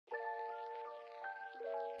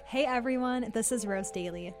Hey everyone, this is Rose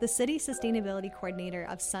Daly, the City Sustainability Coordinator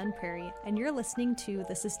of Sun Prairie, and you're listening to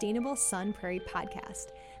the Sustainable Sun Prairie Podcast,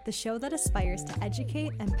 the show that aspires to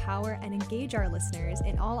educate, empower, and engage our listeners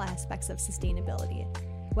in all aspects of sustainability.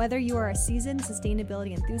 Whether you are a seasoned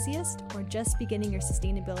sustainability enthusiast or just beginning your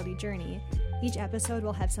sustainability journey, each episode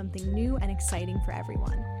will have something new and exciting for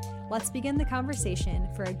everyone. Let's begin the conversation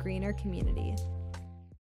for a greener community.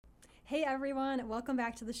 Hey everyone, welcome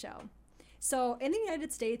back to the show. So in the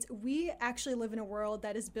United States, we actually live in a world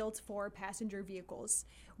that is built for passenger vehicles.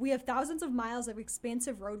 We have thousands of miles of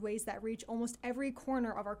expansive roadways that reach almost every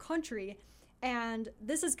corner of our country, and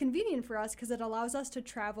this is convenient for us because it allows us to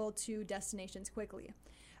travel to destinations quickly.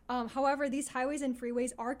 However, these highways and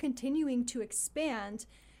freeways are continuing to expand,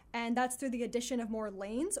 and that's through the addition of more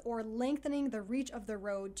lanes or lengthening the reach of the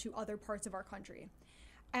road to other parts of our country.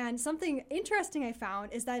 And something interesting I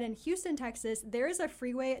found is that in Houston, Texas, there is a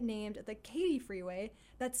freeway named the Katy Freeway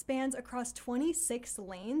that spans across 26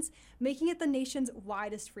 lanes, making it the nation's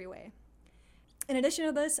widest freeway. In addition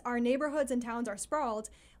to this, our neighborhoods and towns are sprawled,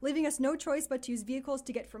 leaving us no choice but to use vehicles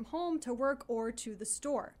to get from home to work or to the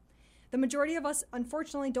store. The majority of us,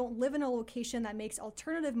 unfortunately, don't live in a location that makes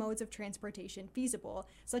alternative modes of transportation feasible,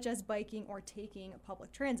 such as biking or taking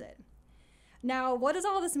public transit. Now, what does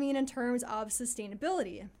all this mean in terms of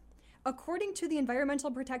sustainability? According to the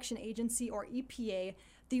Environmental Protection Agency, or EPA,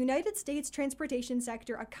 the United States transportation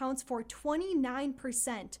sector accounts for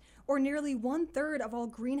 29%, or nearly 1/3 of all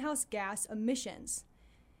greenhouse gas emissions.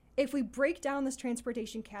 If we break down this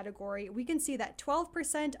transportation category, we can see that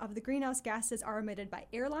 12% of the greenhouse gases are emitted by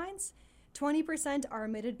airlines, 20% are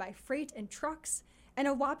emitted by freight and trucks, and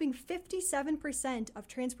a whopping 57% of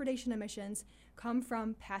transportation emissions come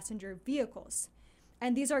from passenger vehicles.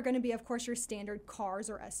 And these are going to be, of course, your standard cars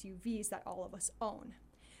or SUVs that all of us own.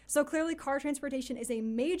 So clearly, car transportation is a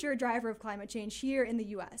major driver of climate change here in the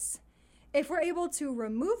US. If we're able to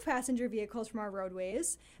remove passenger vehicles from our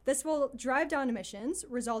roadways, this will drive down emissions,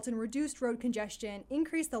 result in reduced road congestion,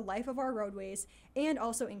 increase the life of our roadways, and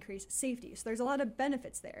also increase safety. So there's a lot of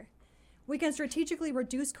benefits there. We can strategically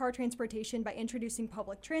reduce car transportation by introducing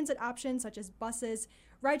public transit options such as buses,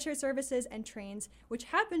 rideshare services, and trains, which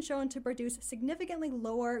have been shown to produce significantly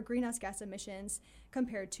lower greenhouse gas emissions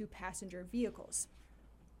compared to passenger vehicles.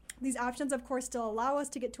 These options, of course, still allow us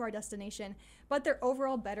to get to our destination, but they're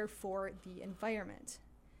overall better for the environment.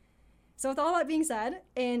 So with all that being said,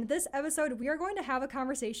 in this episode, we are going to have a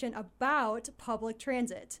conversation about public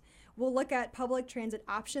transit. We'll look at public transit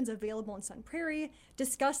options available in Sun Prairie,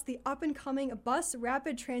 discuss the up-and-coming Bus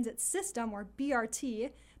Rapid Transit System, or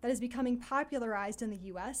BRT, that is becoming popularized in the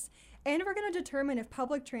U.S., and we're going to determine if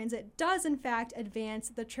public transit does, in fact, advance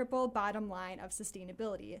the triple bottom line of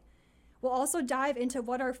sustainability. We'll also dive into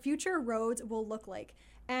what our future roads will look like.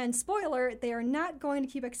 And spoiler, they are not going to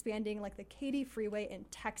keep expanding like the Katy Freeway in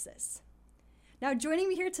Texas. Now, joining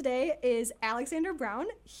me here today is Alexander Brown.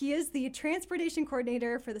 He is the transportation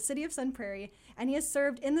coordinator for the city of Sun Prairie, and he has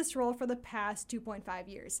served in this role for the past 2.5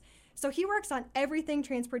 years. So he works on everything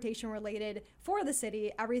transportation related for the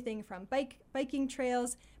city, everything from biking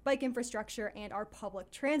trails, bike infrastructure, and our public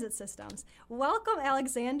transit systems. Welcome,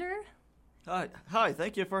 Alexander. Hi,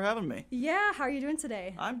 thank you for having me. Yeah, how are you doing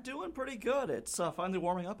today? I'm doing pretty good. It's finally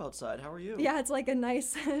warming up outside. How are you? Yeah, it's like a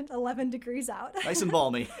nice 11 degrees out. Nice and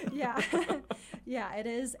balmy. Yeah. Yeah, it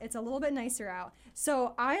is. It's a little bit nicer out.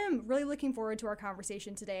 So I am really looking forward to our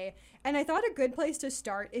conversation today. And I thought a good place to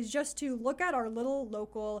start is just to look at our little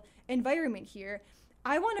local environment here.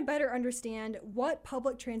 I want to better understand what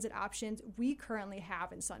public transit options we currently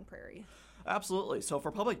have in Sun Prairie. Absolutely. So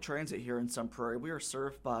for public transit here in Sun Prairie, we are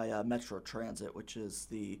served by Metro Transit, which is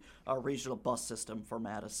the regional bus system for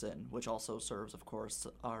Madison, which also serves, of course,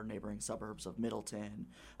 our neighboring suburbs of Middleton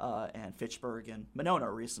and Fitchburg and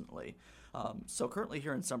Monona recently. So currently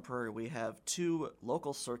here in Sun Prairie, we have 2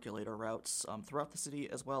 local circulator routes throughout the city,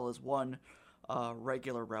 as well as one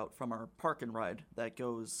regular route from our park and ride that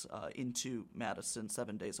goes into Madison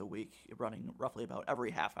 7 days a week, running roughly about every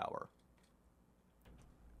half hour.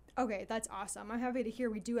 Okay, that's awesome. I'm happy to hear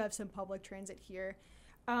we do have some public transit here.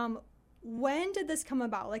 When did this come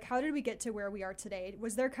about? Like, how did we get to where we are today?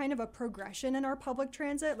 Was there kind of a progression in our public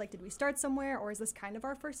transit? Like, did we start somewhere, or is this kind of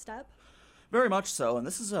our first step? Very much so, and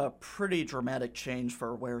this is a pretty dramatic change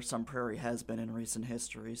for where Sun Prairie has been in recent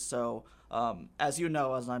history. So, as you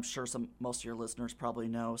know, as I'm sure most of your listeners probably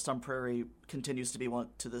know, Sun Prairie continues to be,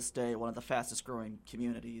 to this day, one of the fastest growing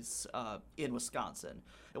communities in Wisconsin.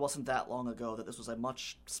 It wasn't that long ago that this was a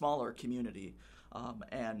much smaller community,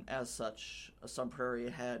 and as such, Sun Prairie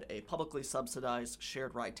had a publicly subsidized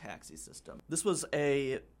shared ride taxi system. This was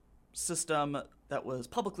a system that was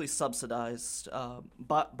publicly subsidized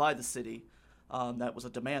by the city. That was a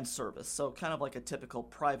demand service, so kind of like a typical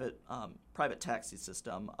private taxi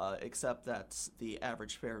system, except that the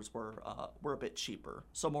average fares were a bit cheaper,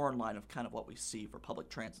 so more in line of kind of what we see for public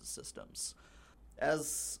transit systems.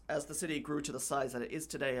 As the city grew to the size that it is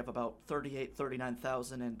today of about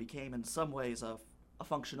 39,000 and became in some ways a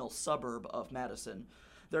functional suburb of Madison,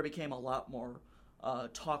 there became a lot more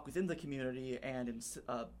talk within the community and in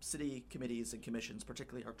city committees and commissions,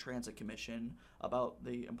 particularly our transit commission, about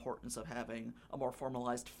the importance of having a more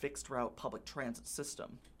formalized fixed route public transit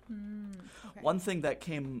system. Okay. One thing that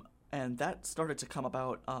came, and that started to come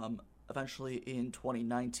about eventually in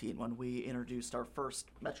 2019 when we introduced our first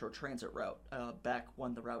Metro Transit route, back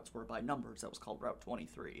when the routes were by numbers. That was called Route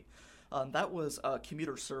 23. That was a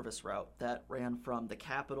commuter service route that ran from the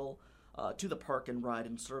Capitol to the Park and Ride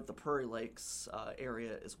and served the Prairie Lakes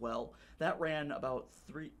area as well. That ran about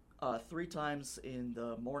three times in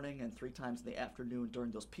the morning and 3 times in the afternoon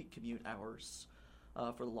during those peak commute hours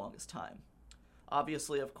for the longest time.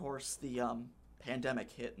 Obviously, of course, the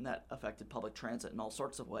pandemic hit, and that affected public transit in all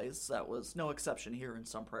sorts of ways. That was no exception here in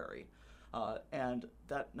Sun Prairie. And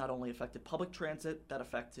that not only affected public transit, that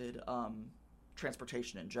affected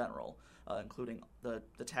transportation in general, including the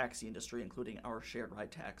taxi industry, including our shared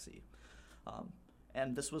ride taxi.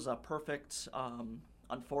 And this was a perfect,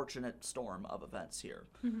 unfortunate storm of events here.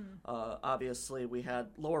 Obviously, we had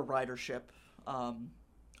lower ridership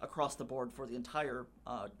across the board for the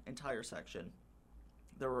entire section.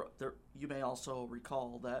 You may also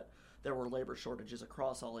recall that there were labor shortages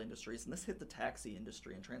across all industries, and this hit the taxi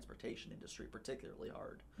industry and transportation industry particularly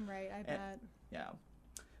hard. Right, I bet. Yeah.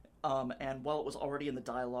 And while it was already in the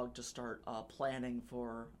dialogue to start planning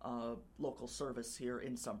for local service here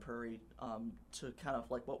in Sun Prairie to kind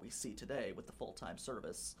of like what we see today with the full-time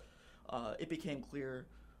service, it became clear,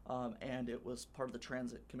 and it was part of the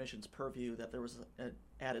Transit Commission's purview, that there was an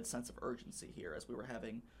added sense of urgency here as we were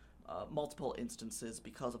having multiple instances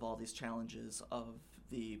because of all these challenges of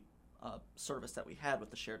the service that we had with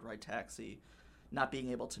the shared ride taxi not being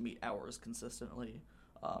able to meet hours consistently.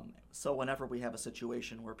 So whenever we have a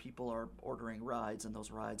situation where people are ordering rides and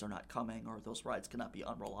those rides are not coming or those rides cannot be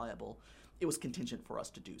unreliable, it was contingent for us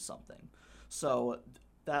to do something. So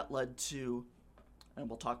that led to, and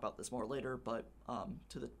we'll talk about this more later, but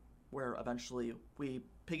where eventually we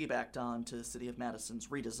piggybacked on to the City of Madison's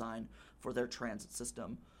redesign for their transit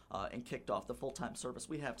system and kicked off the full-time service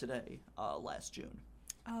we have today last June.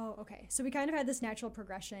 Oh, okay. So we kind of had this natural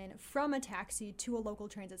progression from a taxi to a local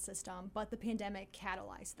transit system, but the pandemic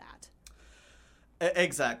catalyzed that.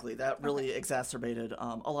 Exactly. That really exacerbated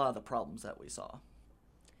a lot of the problems that we saw.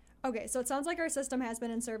 Okay, so it sounds like our system has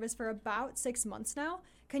been in service for about 6 months now.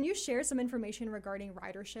 Can you share some information regarding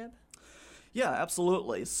ridership? Yeah,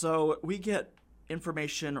 absolutely. So we get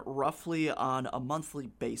information roughly on a monthly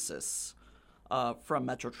basis from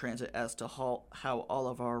Metro Transit as to how all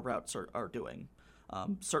of our routes are doing.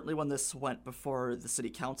 Certainly when this went before the city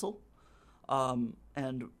council,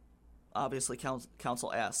 and obviously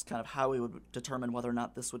council asked kind of how we would determine whether or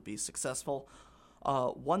not this would be successful.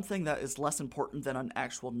 One thing that is less important than an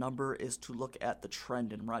actual number is to look at the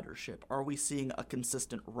trend in ridership. Are we seeing a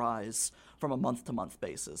consistent rise from a month-to-month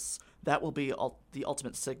basis? That will be the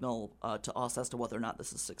ultimate signal to us as to whether or not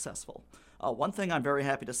this is successful. One thing I'm very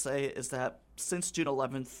happy to say is that since June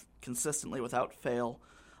 11th, consistently without fail,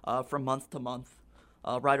 from month to month,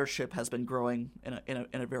 ridership has been growing in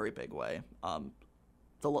a very big way.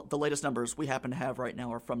 The latest numbers we happen to have right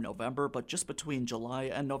now are from November, but just between July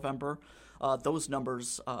and November, those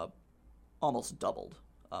numbers almost doubled.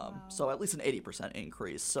 Wow. So at least an 80%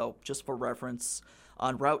 increase. So just for reference,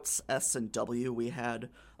 on routes S and W, we had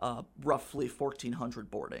roughly 1,400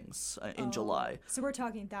 boardings in July. So we're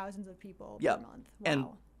talking thousands of people per month.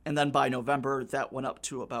 Wow. And then by November, that went up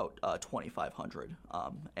to about 2,500,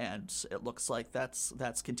 and it looks like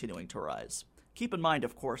that's continuing to rise. Keep in mind,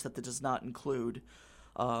 of course, that this does not include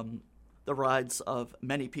the rides of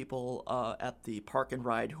many people at the Park and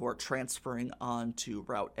Ride who are transferring on to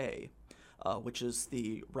Route A, which is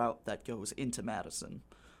the route that goes into Madison.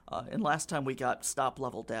 And last time we got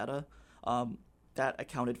stop-level data, that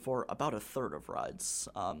accounted for about a third of rides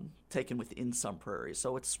taken within Sun Prairie.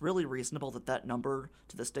 So it's really reasonable that number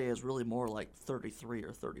to this day is really more like 3,300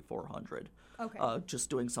 or 3,400. Okay. Just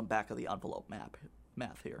doing some back-of-the-envelope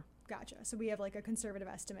math here. Gotcha. So we have like a conservative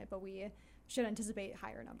estimate, but we should anticipate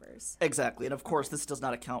higher numbers. Exactly. And of course, this does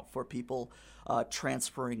not account for people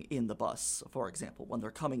transferring in the bus, for example, when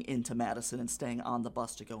they're coming into Madison and staying on the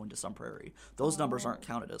bus to go into Sun Prairie. Those numbers aren't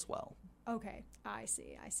counted as well. Okay. I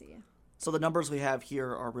see. So the numbers we have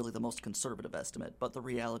here are really the most conservative estimate, but the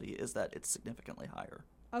reality is that it's significantly higher.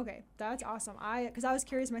 Okay, that's awesome. Because I was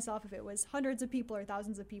curious myself if it was hundreds of people or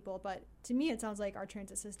thousands of people, but to me it sounds like our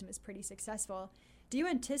transit system is pretty successful. Do you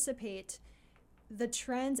anticipate the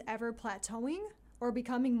trends ever plateauing or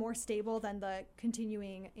becoming more stable than the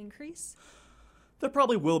continuing increase? There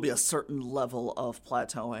probably will be a certain level of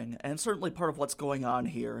plateauing, and certainly part of what's going on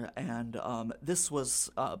here, and this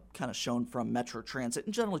was kind of shown from Metro Transit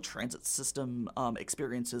and generally transit system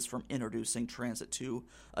experiences from introducing transit to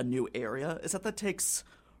a new area, is that takes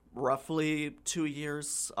roughly 2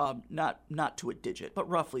 years, not to a digit, but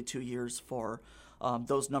roughly 2 years for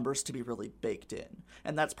those numbers to be really baked in.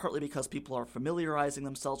 And that's partly because people are familiarizing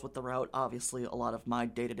themselves with the route. Obviously, a lot of my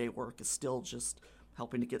day-to-day work is still just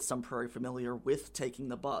helping to get Sun Prairie familiar with taking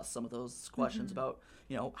the bus. Some of those questions about,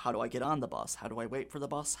 how do I get on the bus? How do I wait for the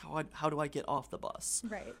bus? How do I get off the bus?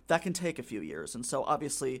 Right. That can take a few years. And so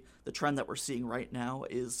obviously the trend that we're seeing right now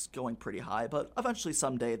is going pretty high, but eventually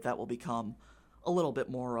someday that will become a little bit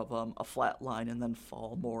more of a flat line and then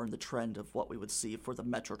fall more in the trend of what we would see for the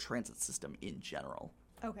Metro Transit system in general.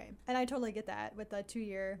 Okay. And I totally get that with the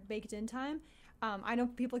 2-year baked in time. I know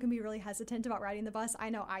people can be really hesitant about riding the bus. I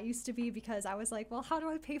know I used to be because I was like, well, how do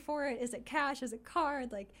I pay for it? Is it cash? Is it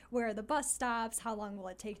card? Like, where are the bus stops? How long will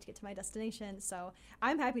it take to get to my destination? So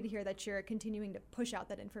I'm happy to hear that you're continuing to push out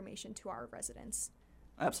that information to our residents.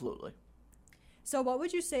 Absolutely. So what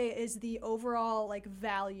would you say is the overall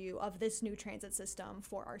value of this new transit system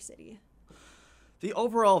for our city? The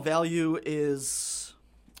overall value is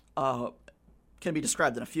can be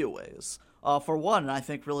described in a few ways. For one, and I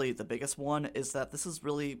think really the biggest one, is that this is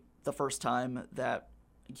really the first time that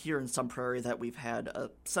here in Sun Prairie that we've had a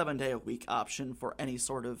 7-day-a-week option for any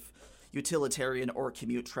sort of utilitarian or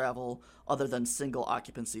commute travel other than single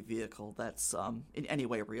occupancy vehicle that's in any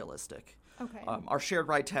way realistic. Okay. Our shared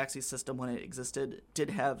ride taxi system, when it existed, did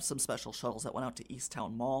have some special shuttles that went out to East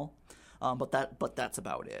Town Mall, but that's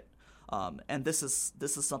about it. And this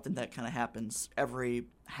is something that kind of happens every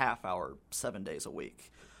half hour, 7 days a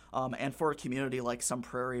week. And for a community like Sun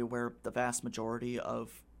Prairie, where the vast majority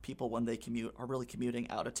of people, when they commute, are really commuting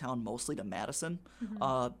out of town, mostly to Madison,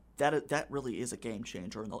 that really is a game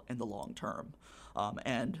changer in the long term.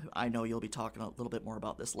 And I know you'll be talking a little bit more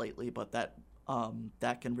about this lately, but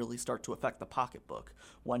that can really start to affect the pocketbook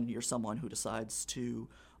when you're someone who decides to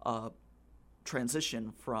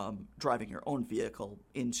transition from driving your own vehicle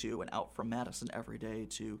into and out from Madison every day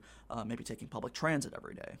to maybe taking public transit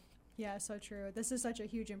every day. Yeah, so true. This is such a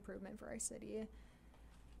huge improvement for our city.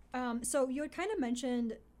 So you had kind of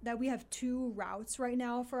mentioned that we have 2 routes right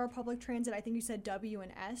now for our public transit. I think you said W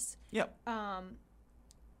and S. Yep.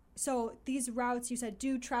 So these routes, you said,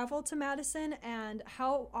 do travel to Madison, and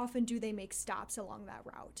how often do they make stops along that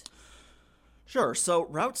route? Sure. So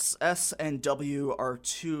routes S and W are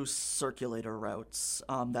 2 circulator routes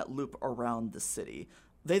that loop around the city.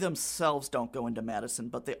 They themselves don't go into Madison,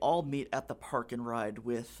 but they all meet at the Park and Ride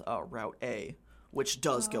with Route A, which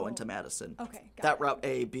does go into Madison. Okay, that Route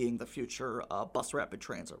A being the future bus rapid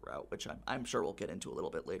transit route, which I'm sure we'll get into a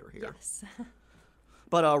little bit later here. Yes.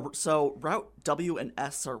 But so Route W and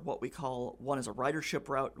S are what we call, one is a ridership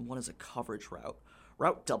route and one is a coverage route.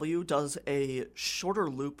 Route W does a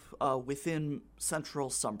shorter loop within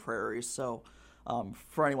central Sun Prairie, so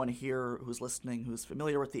for anyone here who's listening who's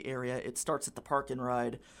familiar with the area, it starts at the Park and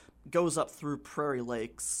Ride, goes up through Prairie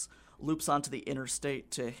Lakes, loops onto the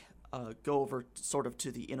interstate to go over sort of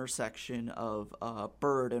to the intersection of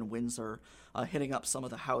Bird and Windsor, hitting up some of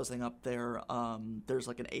the housing up there. There's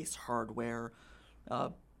like an Ace Hardware,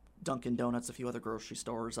 Dunkin' Donuts, a few other grocery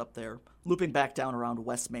stores up there, looping back down around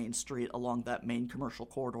West Main Street along that main commercial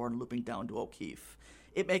corridor and looping down to O'Keefe.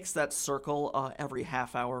 It makes that circle every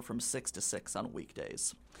half hour from 6 to 6 on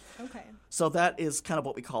weekdays. Okay. So that is kind of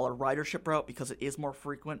what we call a ridership route because it is more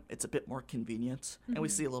frequent. It's a bit more convenient, and we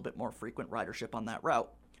see a little bit more frequent ridership on that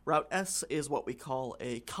route. Route S is what we call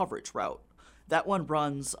a coverage route. That one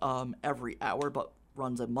runs every hour, but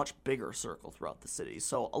runs a much bigger circle throughout the city,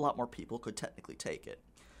 so a lot more people could technically take it.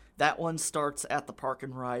 That one starts at the Park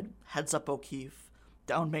and Ride, heads up O'Keefe,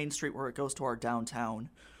 down Main Street where it goes to our downtown,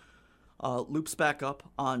 loops back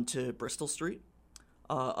up onto Bristol Street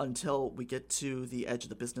until we get to the edge of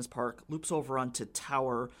the business park, loops over onto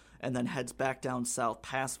Tower, and then heads back down south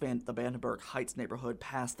past the Vandenberg Heights neighborhood,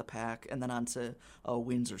 past the Pack, and then onto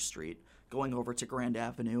Windsor Street, going over to Grand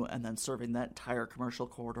Avenue, and then serving that entire commercial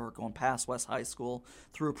corridor, going past West High School,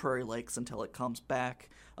 through Prairie Lakes until it comes back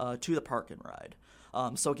to the Park and Ride.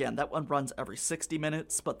 So again, that one runs every 60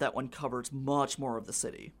 minutes, but that one covers much more of the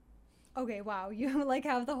city. Okay, wow. You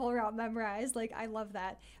have the whole route memorized. I love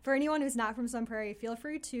that. For anyone who's not from Sun Prairie, feel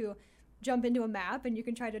free to jump into a map and you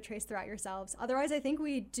can try to trace the route yourselves. Otherwise, I think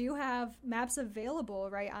we do have maps available,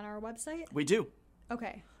 right, on our website? We do.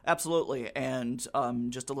 Okay. Absolutely. And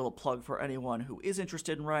just a little plug for anyone who is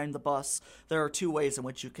interested in riding the bus. There are two ways in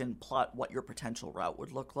which you can plot what your potential route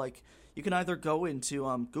would look like. You can either go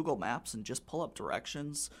into Google Maps and just pull up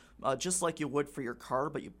directions, just like you would for your car,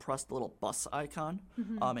 but you press the little bus icon,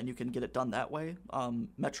 and you can get it done that way.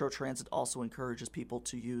 Metro Transit also encourages people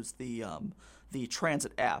to use the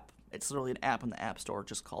Transit app. It's literally an app in the App Store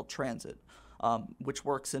just called Transit, which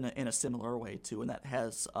works in a similar way too, and that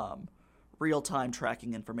has real-time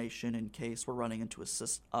tracking information in case we're running into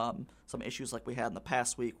some issues like we had in the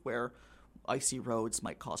past week where icy roads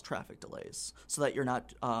might cause traffic delays, so that you're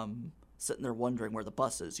not sitting there wondering where the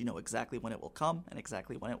bus is. You know exactly when it will come and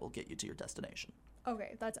exactly when it will get you to your destination.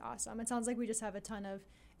 Okay, that's awesome. It sounds like we just have a ton of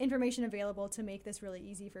information available to make this really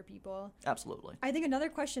easy for people. Absolutely. I think another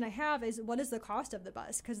question I have is, what is the cost of the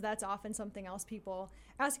bus? Because that's often something else people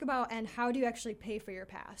ask about, and how do you actually pay for your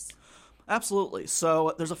pass? Absolutely.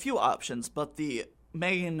 So there's a few options, but the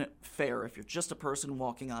main fare, if you're just a person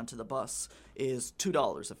walking onto the bus, is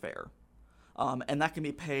 $2 a fare. And that can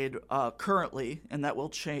be paid currently, and that will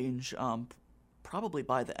change probably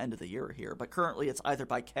by the end of the year here. But currently it's either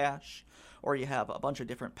by cash or you have a bunch of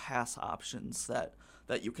different pass options that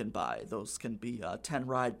you can buy. Those can be 10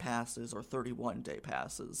 ride passes or 31-day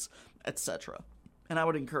passes, etc. And I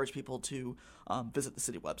would encourage people to visit the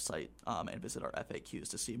city website and visit our FAQs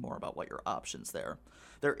to see more about what your options there.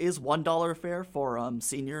 There is $1 fare for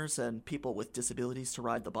seniors and people with disabilities to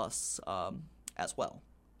ride the bus as well.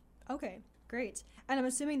 Okay, great. And I'm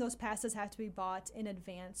assuming those passes have to be bought in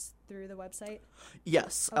advance through the website?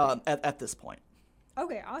 Yes, okay. At this point.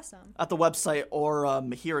 Okay, awesome. At the website, or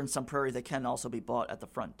here in Sun Prairie, they can also be bought at the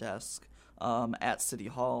front desk. At City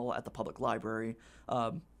Hall, at the Public Library,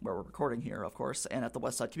 where we're recording here, of course, and at the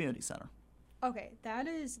Westside Community Center. Okay,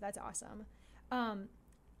 that's awesome.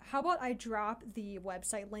 How about I drop the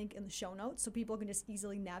website link in the show notes so people can just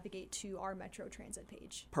easily navigate to our Metro Transit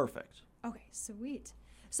page? Perfect. Okay, sweet.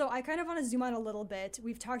 So I kind of want to zoom out a little bit.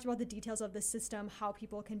 We've talked about the details of the system, how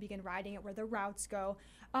people can begin riding it, where the routes go.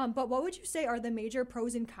 But what would you say are the major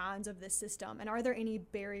pros and cons of this system? And are there any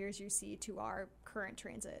barriers you see to our current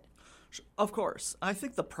transit? Of course. I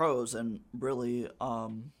think the pros, and really,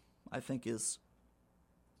 I think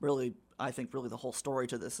really the whole story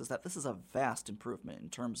to this is that this is a vast improvement in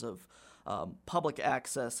terms of public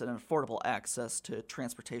access and affordable access to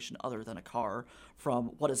transportation other than a car from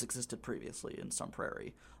what has existed previously in Sun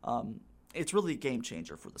Prairie. It's really a game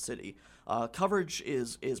changer for the city. Coverage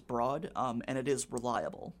is broad, and it is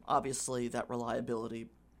reliable. Obviously, that reliability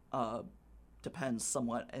depends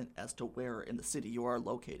somewhat as to where in the city you are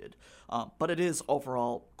located. But it is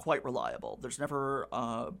overall quite reliable. There's never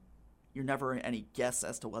you're never in any guess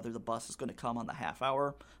as to whether the bus is going to come on the half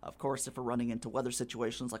hour. Of course, if we're running into weather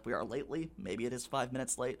situations like we are lately, maybe it is 5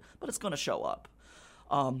 minutes late, but it's going to show up.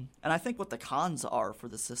 And I think what the cons are for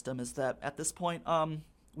the system is that at this point,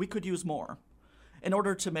 we could use more. In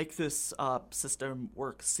order to make this system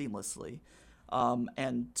work seamlessly,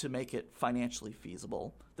 and to make it financially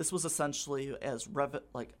feasible, this was essentially as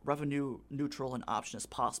revenue neutral an option as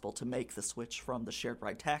possible to make the switch from the shared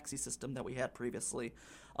ride taxi system that we had previously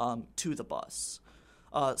to the bus.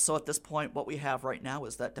 So at this point, what we have right now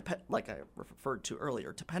is that, like I referred to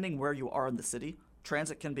earlier, depending where you are in the city,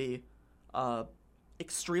 transit can be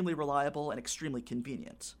extremely reliable and extremely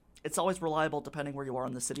convenient. It's always reliable depending where you are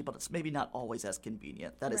in the city, but it's maybe not always as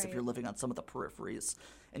convenient. That is, if you're living on some of the peripheries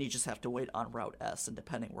and you just have to wait on Route S, and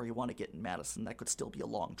depending where you want to get in Madison, that could still be a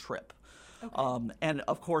long trip. Okay. And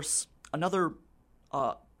of course, another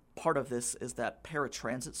part of this is that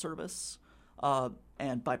paratransit service.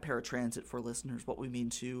 And by paratransit, for listeners, what we mean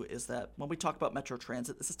too is that when we talk about Metro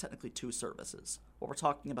Transit, this is technically two services. What we're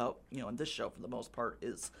talking about, in this show for the most part,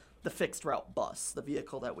 is the fixed route bus, the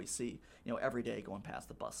vehicle that we see, every day going past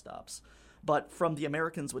the bus stops. But from the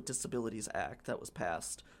Americans with Disabilities Act that was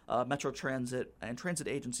passed, Metro Transit and transit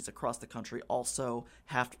agencies across the country also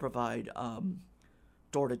have to provide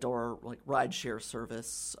door-to-door ride-share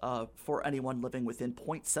service for anyone living within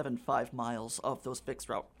 0.75 miles of those fixed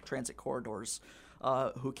route transit corridors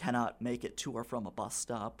who cannot make it to or from a bus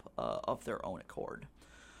stop of their own accord.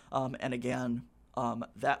 And again,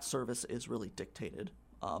 that service is really dictated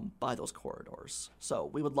by those corridors. So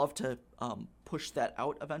we would love to push that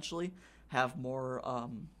out eventually, have more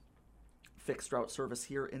fixed route service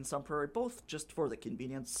here in Sun Prairie, both just for the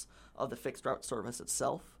convenience of the fixed route service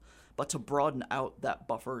itself, but to broaden out that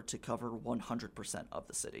buffer to cover 100% of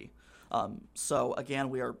the city. So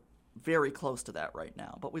again, we are very close to that right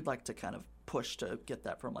now, but we'd like to kind of push to get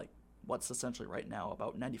that from what's essentially right now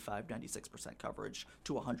about 95, 96% coverage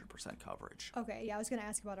to 100% coverage. Okay, yeah, I was going to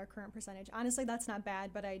ask about our current percentage. Honestly, that's not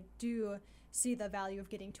bad, but I do see the value of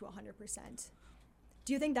getting to 100%.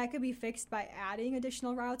 Do you think that could be fixed by adding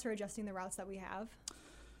additional routes or adjusting the routes that we have?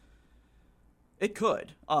 It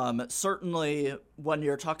could. Certainly, when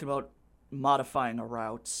you're talking about modifying a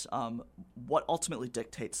route, what ultimately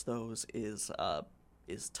dictates those is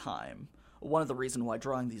time. One of the reasons why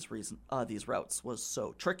drawing these routes was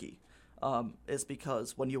so tricky is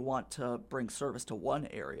because when you want to bring service to one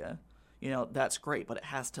area, that's great, but it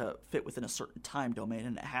has to fit within a certain time domain,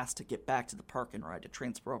 and it has to get back to the park and ride to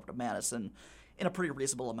transfer over to Madison in a pretty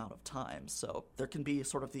reasonable amount of time. So there can be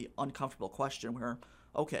sort of the uncomfortable question where,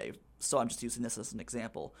 okay, so I'm just using this as an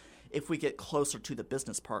example. If we get closer to the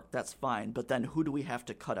business park, that's fine, but then who do we have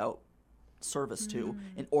to cut out service to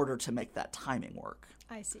in order to make that timing work?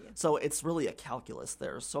 I see. So it's really a calculus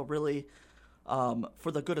there. So really,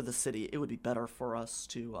 for the good of the city, it would be better for us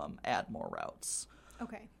to add more routes.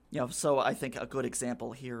 Okay. So I think a good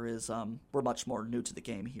example here is we're much more new to the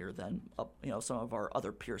game here than some of our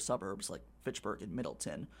other peer suburbs like Fitchburg and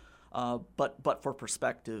Middleton. But for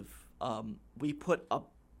perspective, we put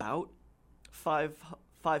about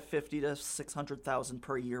 $550,000 to $600,000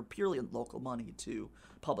 per year purely in local money to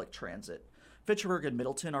public transit. Fitchburg and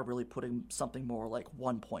Middleton are really putting something more like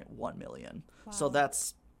 $1.1 million. Wow. So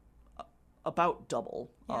that's about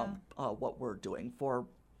double what we're doing for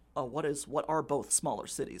what are both smaller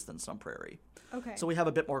cities than Sun Prairie. Okay. So we have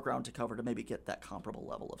a bit more ground to cover to maybe get that comparable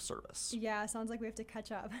level of service. Yeah, sounds like we have to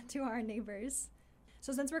catch up to our neighbors.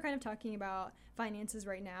 So since we're kind of talking about finances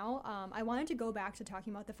right now, I wanted to go back to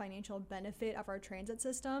talking about the financial benefit of our transit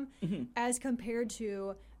system as compared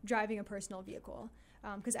to driving a personal vehicle.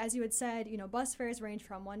 Because as you had said, bus fares range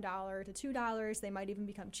from $1 to $2. They might even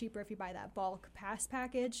become cheaper if you buy that bulk pass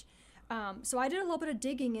package. So I did a little bit of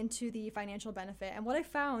digging into the financial benefit, and what I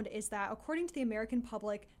found is that according to the American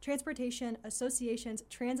Public Transportation Association's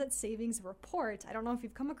Transit Savings Report, I don't know if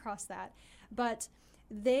you've come across that, but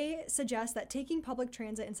they suggest that taking public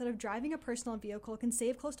transit instead of driving a personal vehicle can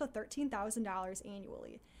save close to $13,000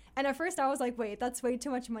 annually. And at first I was like, wait, that's way too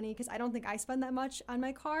much money because I don't think I spend that much on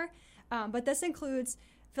my car. But this includes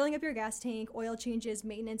filling up your gas tank, oil changes,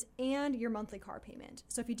 maintenance, and your monthly car payment.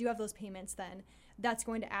 So if you do have those payments, then that's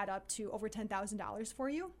going to add up to over $10,000 for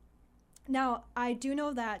you. Now, I do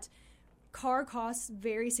know that car costs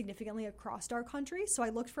vary significantly across our country, so I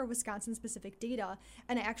looked for Wisconsin-specific data,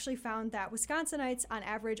 and I actually found that Wisconsinites, on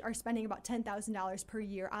average, are spending about $10,000 per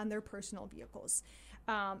year on their personal vehicles.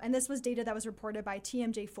 And this was data that was reported by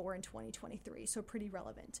TMJ4 in 2023, so pretty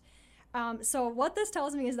relevant. So what this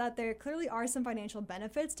tells me is that there clearly are some financial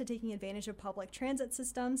benefits to taking advantage of public transit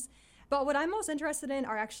systems, but what I'm most interested in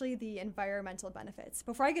are actually the environmental benefits.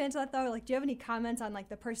 Before I get into that, though, do you have any comments on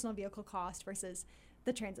the personal vehicle cost versus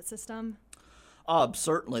the transit system?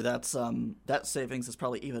 Certainly, that savings is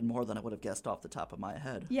probably even more than I would have guessed off the top of my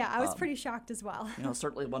head. Yeah, I was pretty shocked as well.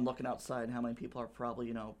 Certainly when looking outside, how many people are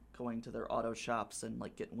probably going to their auto shops and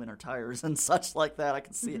getting winter tires and such like that. I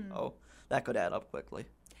can see how that could add up quickly.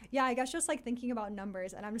 Yeah, I guess just thinking about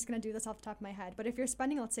numbers, and I'm just going to do this off the top of my head, but if you're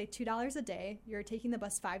spending, let's say, $2 a day, you're taking the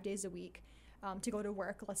bus 5 days a week to go to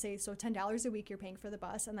work, let's say, so $10 a week you're paying for the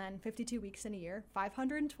bus, and then 52 weeks in a year,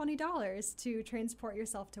 $520 to transport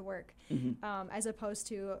yourself to work, as opposed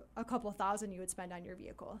to a couple thousand you would spend on your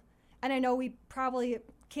vehicle. And I know we probably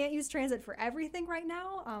can't use transit for everything right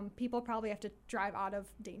now. People probably have to drive out of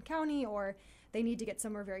Dane County, or they need to get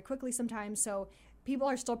somewhere very quickly sometimes, so people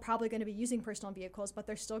are still probably going to be using personal vehicles, but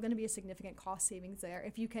there's still going to be a significant cost savings there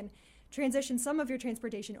if you can transition some of your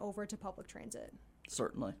transportation over to public transit.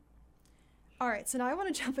 Certainly. All right, so now I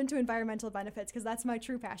want to jump into environmental benefits because that's my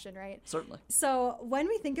true passion, right? Certainly. So when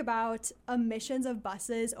we think about emissions of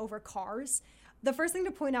buses over cars, the first thing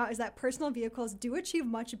to point out is that personal vehicles do achieve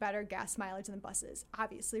much better gas mileage than buses.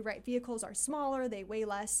 Obviously, right? Vehicles are smaller, they weigh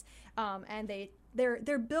less, and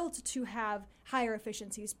they're built to have higher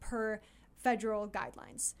efficiencies per federal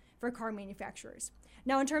guidelines for car manufacturers.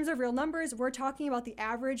 Now, in terms of real numbers, we're talking about the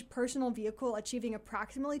average personal vehicle achieving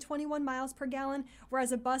approximately 21 miles per gallon,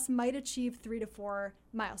 whereas a bus might achieve 3 to 4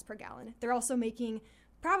 miles per gallon. They're also making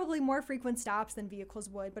probably more frequent stops than vehicles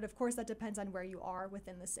would, but of course that depends on where you are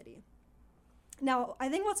within the city. Now, I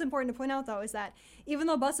think what's important to point out, though, is that even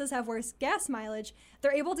though buses have worse gas mileage,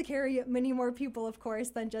 they're able to carry many more people, of course,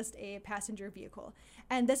 than just a passenger vehicle.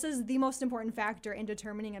 And this is the most important factor in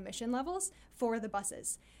determining emission levels for the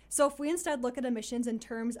buses. So if we instead look at emissions in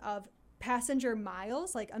terms of passenger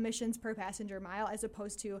miles, like emissions per passenger mile, as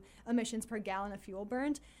opposed to emissions per gallon of fuel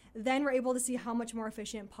burned, then we're able to see how much more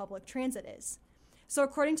efficient public transit is. So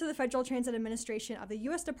according to the Federal Transit Administration of the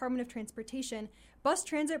U.S. Department of Transportation, bus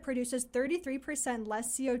transit produces 33%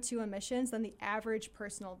 less CO2 emissions than the average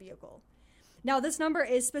personal vehicle. Now, this number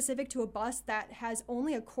is specific to a bus that has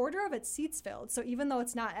only a quarter of its seats filled. So even though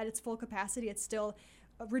it's not at its full capacity, it's still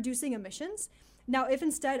reducing emissions. Now, if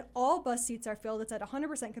instead all bus seats are filled, it's at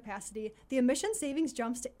 100% capacity, the emission savings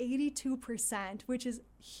jumps to 82%, which is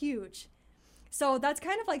huge. So that's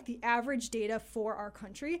kind of like the average data for our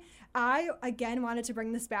country. I, again, wanted to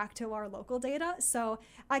bring this back to our local data. So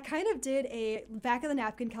I kind of did a back of the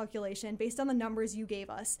napkin calculation based on the numbers you gave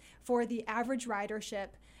us for the average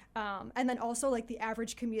ridership, and then also like the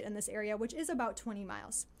average commute in this area, which is about 20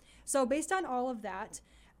 miles. So based on all of that,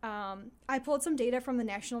 I pulled some data from the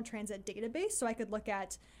National Transit Database so I could look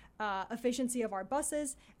at efficiency of our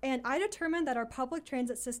buses, and I determined that our public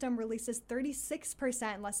transit system releases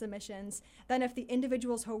 36% less emissions than if the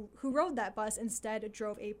individuals who rode that bus instead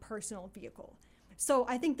drove a personal vehicle. So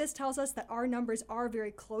I think this tells us that our numbers are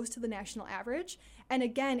very close to the national average. And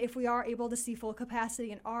again, if we are able to see full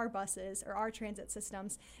capacity in our buses or our transit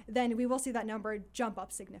systems, then we will see that number jump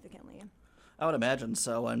up significantly. I would imagine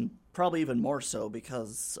so, and probably even more so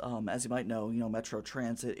because, as you might know, Metro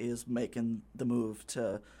Transit is making the move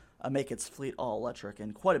to make its fleet all electric,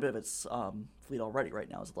 and quite a bit of its fleet already right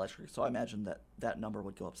now is electric. So I imagine that number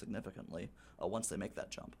would go up significantly once they make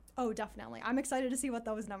that jump. Oh, definitely. I'm excited to see what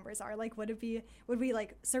those numbers are. Like, would we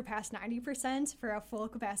like surpass 90% for a full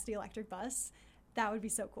capacity electric bus? That would be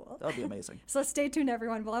so cool. That would be amazing. So stay tuned,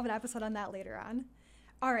 everyone. We'll have an episode on that later on.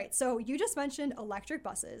 All right. So you just mentioned electric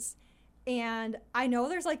buses. And I know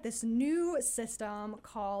there's like this new system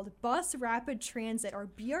called Bus Rapid Transit, or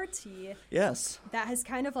BRT. Yes. That has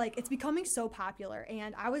kind of like, it's becoming so popular.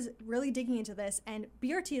 And I was really digging into this, and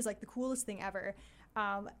BRT is like the coolest thing ever.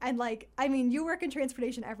 And like, I mean, you work in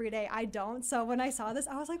transportation every day. I don't. So when I saw this,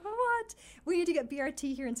 I was like, well, what? We need to get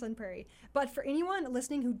BRT here in Sun Prairie. But for anyone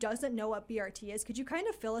listening who doesn't know what BRT is, could you kind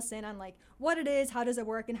of fill us in on like what it is, how does it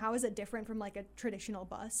work, and how is it different from like a traditional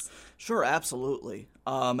bus? Sure, absolutely.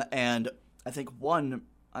 And I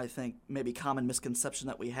think maybe common misconception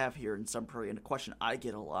that we have here in Sun Prairie, and a question I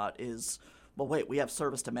get a lot is, well, wait, we have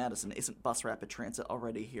service to Madison. Isn't Bus Rapid Transit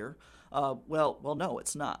already here? Well, no,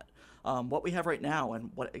 it's not. What we have right now and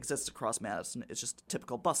what exists across Madison is just a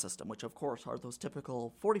typical bus system, which of course are those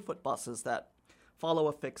typical 40-foot buses that follow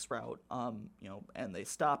a fixed route, and they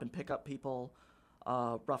stop and pick up people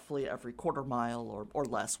roughly every quarter mile or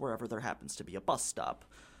less wherever there happens to be a bus stop.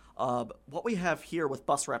 What we have here with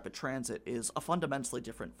Bus Rapid Transit is a fundamentally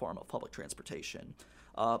different form of public transportation.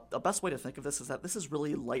 The best way to think of this is that this is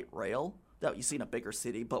really light rail that you see in a bigger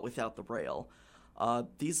city, but without the rail.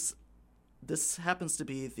 This happens to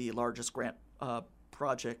be the largest grant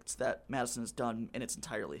project that Madison has done in its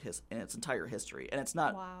entire history, and it's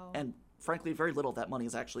not. Wow. And frankly, very little of that money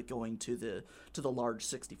is actually going to the large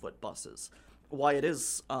 60-foot buses. Why it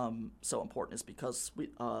is so important is because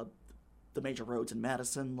the major roads in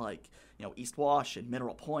Madison, like East Wash and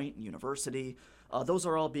Mineral Point and University, those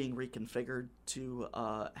are all being reconfigured to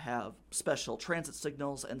have special transit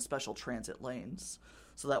signals and special transit lanes,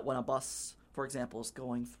 so that when a bus, for example, is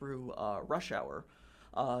going through rush hour,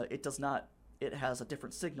 it has a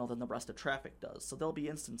different signal than the rest of traffic does. So there'll be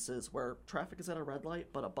instances where traffic is at a red light,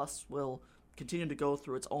 but a bus will continue to go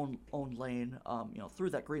through its own lane,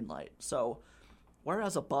 through that green light. So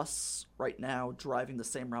whereas a bus right now driving the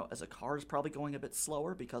same route as a car is probably going a bit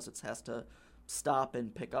slower because it has to stop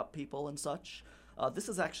and pick up people and such, this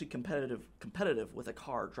is actually competitive with a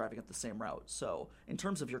car driving at the same route. So in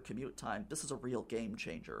terms of your commute time, this is a real game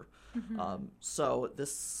changer. Mm-hmm.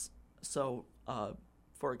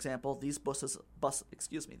 For example, these buses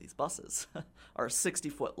are 60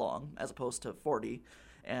 foot long as opposed to 40,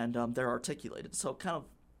 and they're articulated. So kind of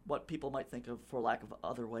what people might think of, for lack of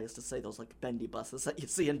other ways to say, those like bendy buses that you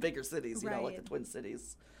see in bigger cities, right, like the Twin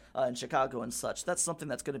Cities and Chicago and such. That's something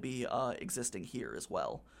that's going to be existing here as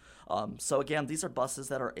well. So again, these are buses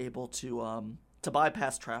that are able to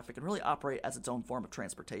bypass traffic and really operate as its own form of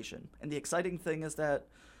transportation. And the exciting thing is that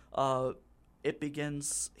it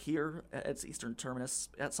begins here at its eastern terminus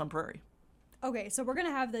at Sun Prairie. Okay, so we're going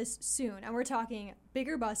to have this soon, and we're talking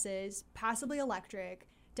bigger buses, possibly electric,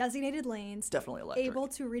 designated lanes, definitely electric, able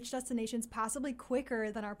to reach destinations possibly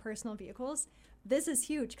quicker than our personal vehicles. This is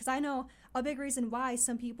huge, because I know a big reason why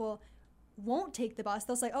some people won't take the bus.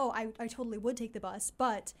 They'll say, oh, I totally would take the bus,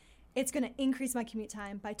 but it's going to increase my commute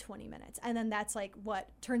time by 20 minutes. And then that's like what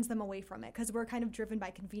turns them away from it, because we're kind of driven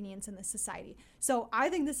by convenience in this society. So I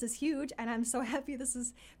think this is huge, and I'm so happy this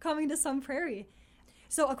is coming to Sun Prairie.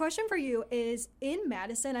 So a question for you is, in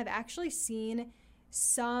Madison, I've actually seen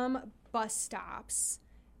some bus stops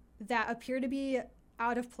that appear to be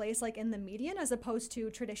out of place, like in the median, as opposed to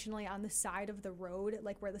traditionally on the side of the road,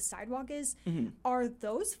 like where the sidewalk is. Are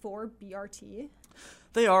those for BRT?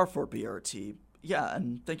 They are for BRT. Yeah,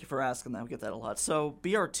 and thank you for asking that. We get that a lot. So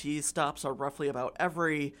BRT stops are roughly about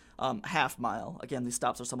every half mile. Again, these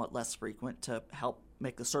stops are somewhat less frequent to help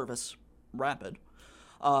make the service rapid.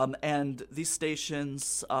 And these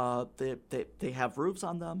stations, they have roofs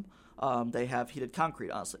on them. They have heated concrete,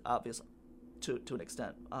 obviously, to an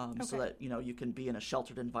extent, so that you can be in a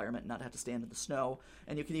sheltered environment and not have to stand in the snow.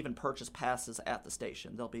 And you can even purchase passes at the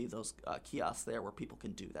station. There'll be those kiosks there where people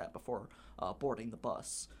can do that before boarding the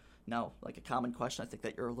bus. Now, like a common question I think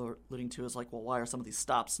that you're alluding to is like, well, why are some of these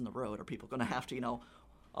stops in the road? Are people going to have to,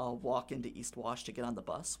 walk into East Wash to get on the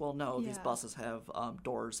bus? Well, no, these buses have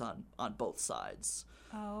doors on both sides.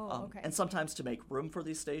 Oh, okay. And sometimes to make room for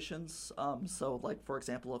these stations. So, like, for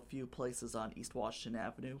example, a few places on East Washington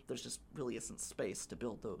Avenue, there's just really isn't space to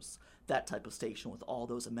build that type of station with all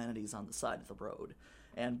those amenities on the side of the road.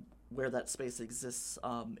 And where that space exists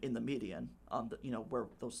in the median, where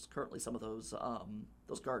currently some of those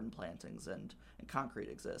garden plantings and concrete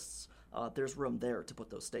exists, there's room there to put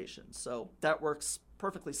those stations. So that works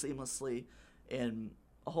perfectly seamlessly in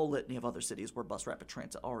a whole litany of other cities where bus rapid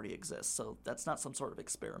transit already exists. So that's not some sort of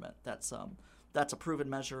experiment. That's a proven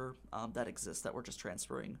measure that exists that we're just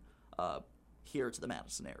transferring here to the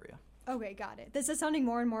Madison area. Okay, got it. This is sounding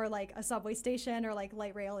more and more like a subway station or like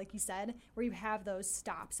light rail, like you said, where you have those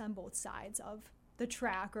stops on both sides of the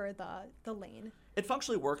track or the lane. It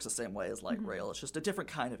functionally works the same way as light rail. It's just a different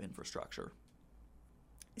kind of infrastructure.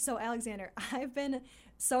 So, Alexander, I've been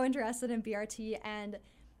so interested in BRT, and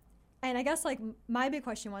I guess like my big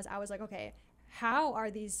question was, I was like, okay, how are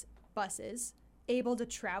these buses able to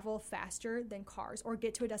travel faster than cars or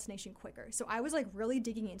get to a destination quicker? So I was like really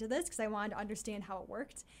digging into this because I wanted to understand how it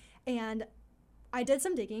worked. And I did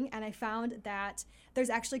some digging and I found that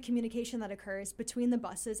there's actually communication that occurs between the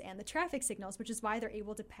buses and the traffic signals, which is why they're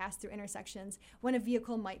able to pass through intersections when a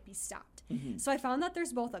vehicle might be stopped. So I found that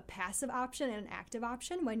there's both a passive option and an active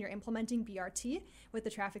option when you're implementing BRT with the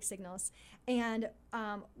traffic signals. And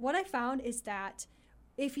what I found is that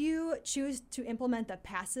if you choose to implement the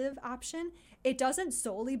passive option, it doesn't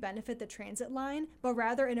solely benefit the transit line, but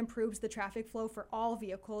rather it improves the traffic flow for all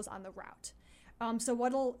vehicles on the route. So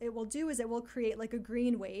what it will do is it will create like a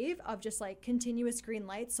green wave of just like continuous green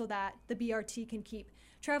lights so that the BRT can keep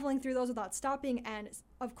traveling through those without stopping. And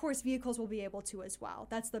of course, vehicles will be able to as well.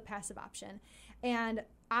 That's the passive option. And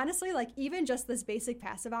honestly, like even just this basic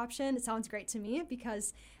passive option, it sounds great to me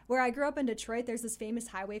because where I grew up in Detroit, there's this famous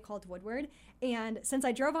highway called Woodward. And since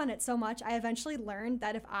I drove on it so much, I eventually learned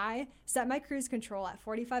that if I set my cruise control at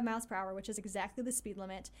 45 miles per hour, which is exactly the speed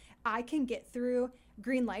limit, I can get through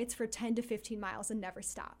green lights for 10 to 15 miles and never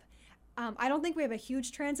stop. I don't think we have a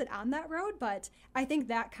huge transit on that road, but I think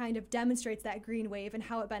that kind of demonstrates that green wave and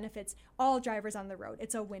how it benefits all drivers on the road.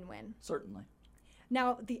 It's a win-win. Certainly.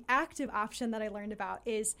 Now, the active option that I learned about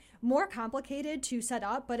is more complicated to set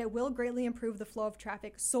up, but it will greatly improve the flow of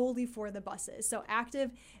traffic solely for the buses. So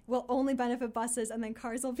active will only benefit buses, and then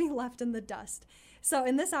cars will be left in the dust. So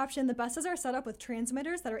in this option, the buses are set up with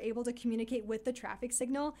transmitters that are able to communicate with the traffic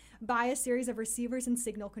signal by a series of receivers and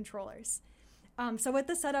signal controllers. So with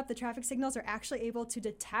the setup, the traffic signals are actually able to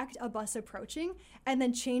detect a bus approaching and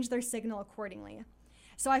then change their signal accordingly.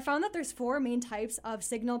 So I found that there's 4 main types of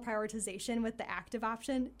signal prioritization with the active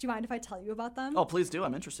option. Do you mind if I tell you about them? Oh, please do.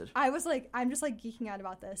 I'm interested. I'm just like geeking out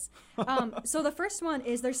about this. So the first one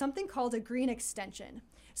is there's something called a green extension.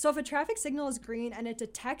 So if a traffic signal is green and it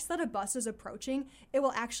detects that a bus is approaching, it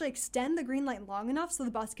will actually extend the green light long enough so the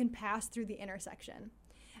bus can pass through the intersection.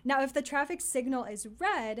 Now, if the traffic signal is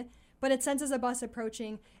red, but it senses a bus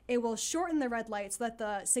approaching, it will shorten the red light so that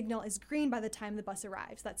the signal is green by the time the bus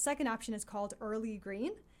arrives. That second option is called early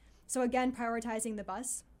green. So again, prioritizing the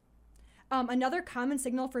bus. Another common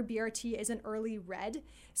signal for BRT is an early red.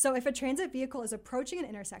 So if a transit vehicle is approaching an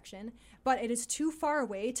intersection, but it is too far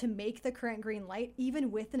away to make the current green light, even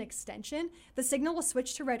with an extension, the signal will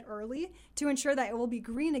switch to red early to ensure that it will be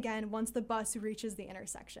green again once the bus reaches the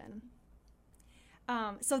intersection.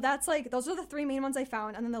 So that's those are the 3 main ones I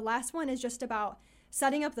found. And then the last one is just about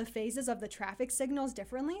setting up the phases of the traffic signals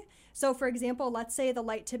differently. So for example, let's say the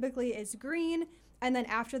light typically is green, and then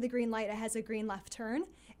after the green light, it has a green left turn.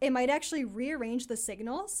 It might actually rearrange the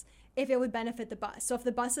signals if it would benefit the bus. So if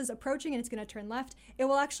the bus is approaching and it's going to turn left, it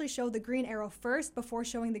will actually show the green arrow first before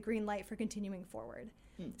showing the green light for continuing forward.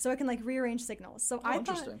 So it can rearrange signals. So I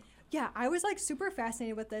thought, yeah, I was super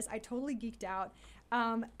fascinated with this. I totally geeked out.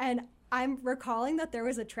 And I'm recalling that there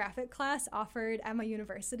was a traffic class offered at my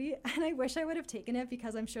university, and I wish I would have taken it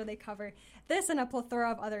because I'm sure they cover this and a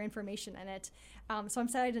plethora of other information in it. So I'm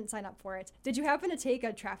sad I didn't sign up for it. Did you happen to take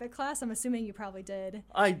a traffic class? I'm assuming you probably did.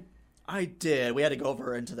 I did. We had to go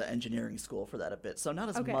over into the engineering school for that a bit, so not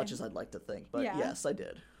as much as I'd like to think, but yes, I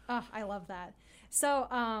did. Oh, I love that. So,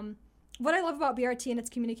 what I love about BRT and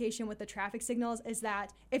its communication with the traffic signals is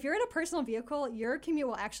that if you're in a personal vehicle, your commute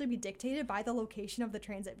will actually be dictated by the location of the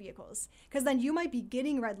transit vehicles. Because then you might be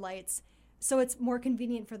getting red lights, so it's more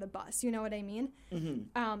convenient for the bus. You know what I mean?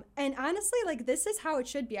 Mm-hmm. And honestly, like, this is how it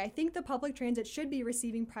should be. I think the public transit should be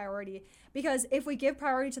receiving priority, because if we give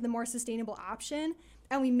priority to the more sustainable option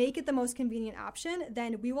and we make it the most convenient option,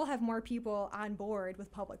 then we will have more people on board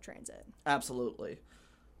with public transit. Absolutely.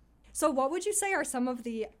 So what would you say are some of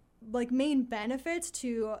the main benefits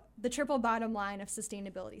to the triple bottom line of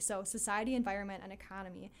sustainability? So society, environment, and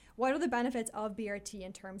economy. What are the benefits of BRT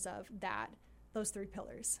in terms of those three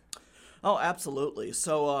pillars? Oh, absolutely.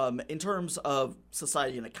 So in terms of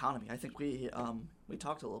society and economy, I think we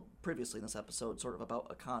talked a little previously in this episode sort of about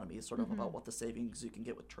economy, sort of about what the savings you can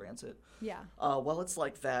get with transit. Yeah. Well, it's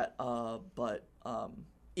like that, but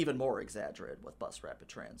even more exaggerated with bus rapid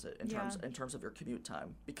transit in terms of your commute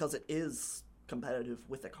time, because it is competitive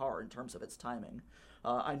with a car in terms of its timing.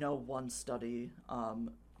 I know one study,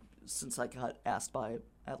 since I got asked by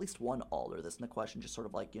at least one alder this in the question, just sort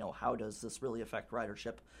of like, how does this really affect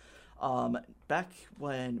ridership? Back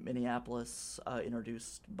when Minneapolis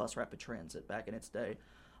introduced bus rapid transit back in its day,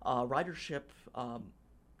 ridership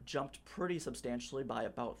jumped pretty substantially by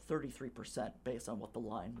about 33% based on what the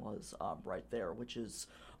line was right there, which is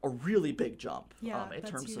a really big jump. Yeah, in that's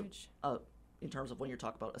terms huge. In terms of when you're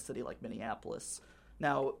talking about a city like Minneapolis.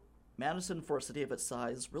 Now, Madison, for a city of its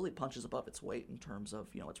size, really punches above its weight in terms of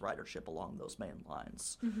its ridership along those main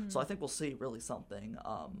lines. Mm-hmm. So I think we'll see really something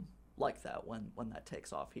like that when that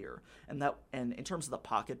takes off here, and in terms of the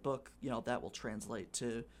pocketbook, that will translate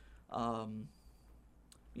to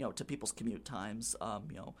to people's commute times,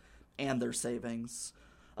 and their savings.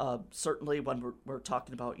 Certainly when we're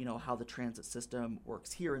talking about, how the transit system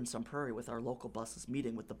works here in Sun Prairie with our local buses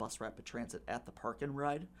meeting with the bus rapid transit at the park and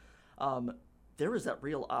ride, there is that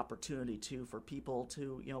real opportunity too for people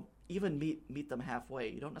to, even meet them halfway.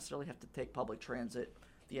 You don't necessarily have to take public transit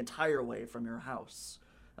the entire way from your house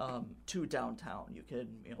to downtown. You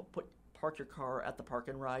can, park your car at the park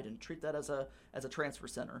and ride and treat that as a transfer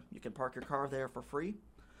center. You can park your car there for free.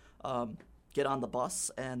 Get on the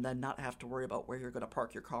bus and then not have to worry about where you're going to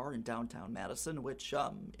park your car in downtown Madison, which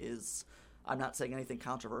is, I'm not saying anything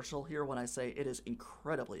controversial here when I say it is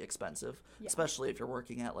incredibly expensive, especially if you're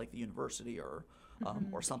working at like the university or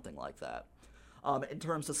something like that. In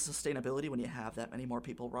terms of sustainability, when you have that many more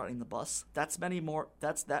people riding the bus, that's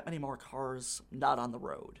that many more cars not on the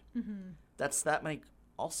road. Mm-hmm. That's that many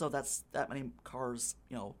cars,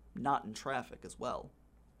 not in traffic as well.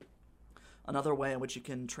 Another way in which you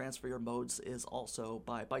can transfer your modes is also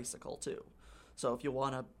by bicycle, too. So if you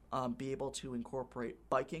want to be able to incorporate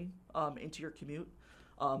biking into your commute,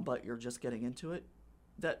 but you're just getting into it,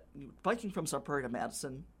 that biking from Sun Prairie to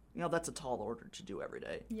Madison, that's a tall order to do every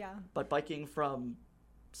day. Yeah. But biking from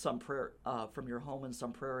from your home in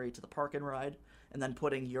Sun Prairie to the park and ride, and then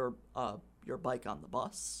putting your bike on the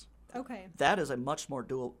bus, that is a much more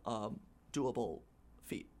doable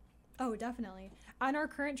feat. Oh, definitely. On our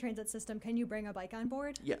current transit system, can you bring a bike on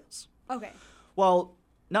board? Yes. Okay. Well,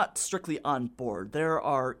 not strictly on board.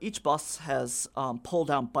 Each bus has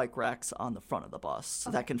pull-down bike racks on the front of the bus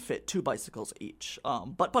that can fit 2 bicycles each.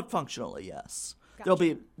 But functionally, yes.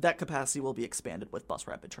 Gotcha. That capacity will be expanded with bus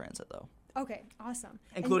rapid transit, though. Okay, awesome.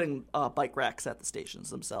 Including bike racks at the stations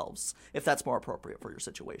themselves, if that's more appropriate for your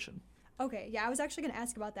situation. Okay, yeah, I was actually going to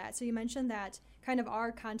ask about that. So you mentioned that kind of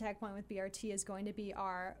our contact point with BRT is going to be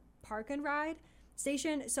our park and ride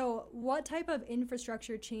station. So what type of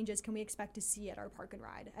infrastructure changes can we expect to see at our park and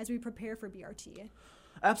ride as we prepare for BRT?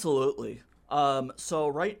 Absolutely. So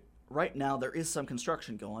right now there is some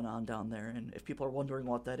construction going on down there, and if people are wondering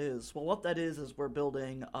what that is, well, what that is we're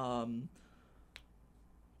building.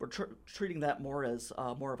 We're treating that more as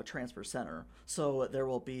more of a transfer center. So there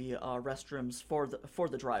will be restrooms for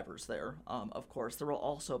the drivers there. Of course, there will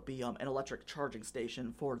also be an electric charging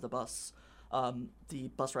station for the bus. The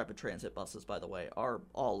bus rapid transit buses, by the way, are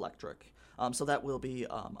all electric. So that will be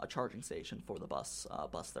a charging station for the bus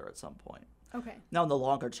there at some point. Okay. Now in the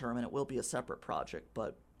longer term, and it will be a separate project,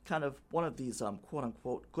 but kind of one of these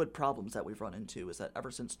quote-unquote good problems that we've run into is that ever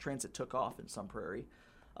since transit took off in Sun Prairie,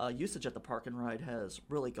 usage at the park and ride has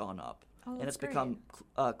really gone up. Oh, and it's great. become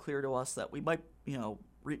clear to us that we might,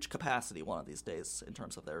 reach capacity one of these days in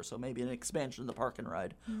terms of there. So maybe an expansion of the park and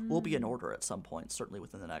ride will be in order at some point, certainly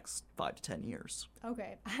within the next 5 to 10 years.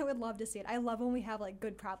 Okay, I would love to see it. I love when we have like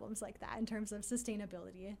good problems like that in terms of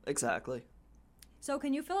sustainability. Exactly. So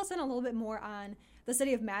can you fill us in a little bit more on the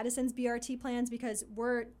City of Madison's BRT plans, because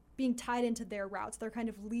we're being tied into their routes. They're kind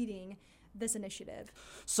of leading this initiative.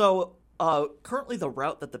 So currently the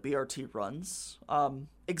route that the BRT runs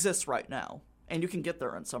exists right now, and you can get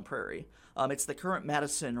there on Sun Prairie. It's the current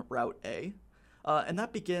Madison Route A, and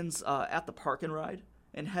that begins at the Park and Ride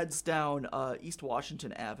and heads down East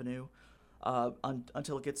Washington Avenue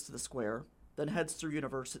until it gets to the square, then heads through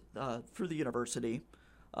the university,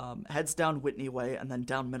 heads down Whitney Way, and then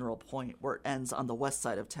down Mineral Point, where it ends on the west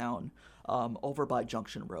side of town, over by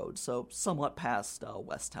Junction Road, so somewhat past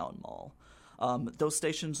West Town Mall. Those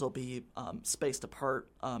stations will be spaced apart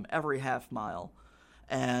every half mile,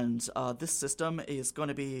 and this system is going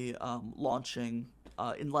to be launching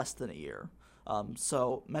in less than a year.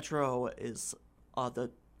 So Metro is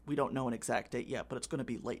we don't know an exact date yet, but it's going to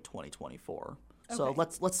be late 2024. Okay. So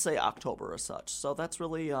let's say October or such. So that's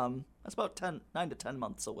really that's about 9 to 10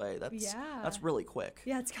 months away. That's really quick.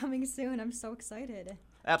 Yeah, it's coming soon. I'm so excited.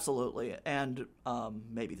 Absolutely. And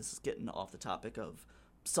maybe this is getting off the topic of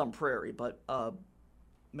Sun Prairie, but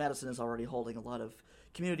Madison is already holding a lot of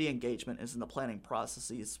community engagement, is in the planning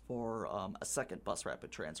processes for a second bus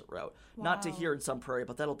rapid transit route. Wow. Not to here in Sun Prairie,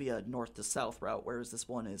 but that'll be a north to south route, whereas this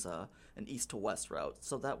one is an east to west route.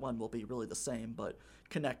 So that one will be really the same, but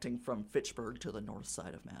connecting from Fitchburg to the north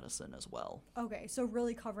side of Madison as well. Okay, so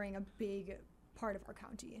really covering a big part of our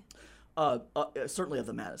county. Certainly of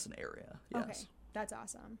the Madison area, yes. Okay, that's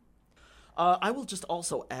awesome. I will just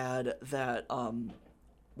also add that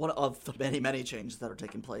one of the many, many changes that are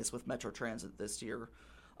taking place with Metro Transit this year,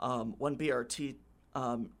 when BRT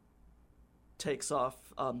takes off,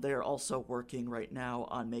 they're also working right now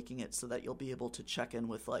on making it so that you'll be able to check in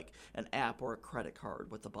with like an app or a credit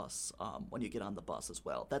card with the bus when you get on the bus as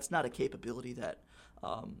well. That's not a capability that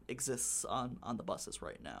exists on the buses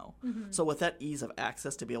right now. Mm-hmm. So with that ease of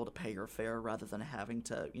access to be able to pay your fare rather than having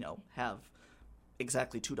to, have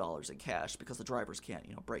exactly $2 in cash because the drivers can't,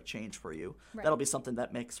 break change for you. Right. That'll be something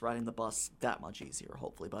that makes riding the bus that much easier,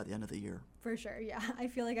 hopefully, by the end of the year. For sure, yeah. I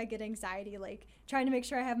feel like I get anxiety, like, trying to make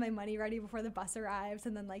sure I have my money ready before the bus arrives,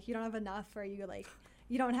 and then, like, you don't have enough, or you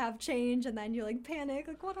don't have change, and then you, panic,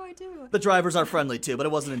 what do I do? The drivers are friendly, too, but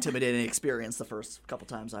it was an intimidating experience the first couple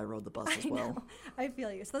times I rode the bus as well. Know. I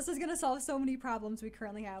feel you. So this is going to solve so many problems we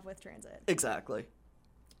currently have with transit. Exactly.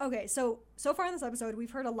 Okay, so far in this episode, we've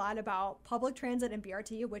heard a lot about public transit and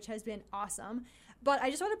BRT, which has been awesome. But I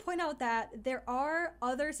just want to point out that there are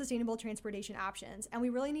other sustainable transportation options, and we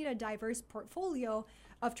really need a diverse portfolio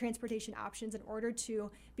of transportation options in order to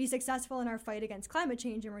be successful in our fight against climate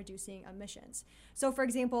change and reducing emissions. So, for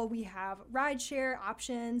example, we have rideshare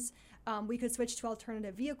options. We could switch to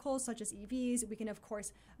alternative vehicles such as EVs. We can, of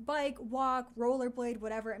course, bike, walk, rollerblade,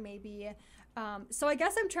 whatever it may be. So I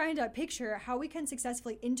guess I'm trying to picture how we can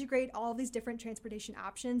successfully integrate all of these different transportation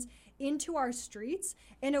options into our streets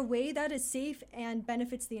in a way that is safe and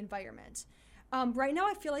benefits the environment. Right now,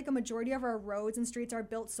 I feel like a majority of our roads and streets are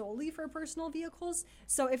built solely for personal vehicles.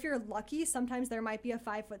 So if you're lucky, sometimes there might be a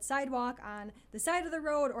 5-foot sidewalk on the side of the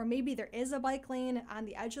road, or maybe there is a bike lane on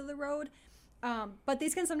the edge of the road. But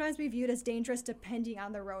these can sometimes be viewed as dangerous depending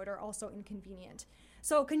on the road, or also inconvenient.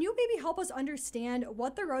 So can you maybe help us understand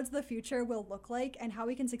what the roads of the future will look like and how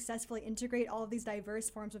we can successfully integrate all of these diverse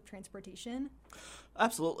forms of transportation?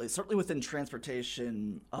 Absolutely. Certainly within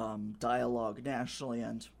transportation dialogue nationally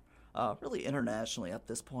and really internationally at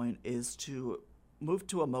this point is to move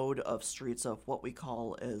to a mode of streets of what we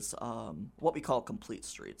call complete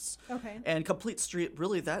streets. Okay. And complete street,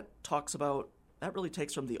 really that really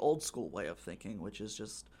takes from the old school way of thinking, which is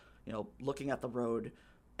just, looking at the road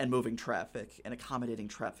and moving traffic and accommodating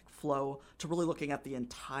traffic flow, to really looking at the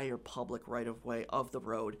entire public right-of-way of the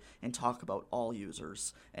road and talk about all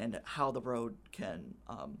users and how the road can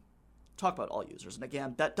talk about all users. And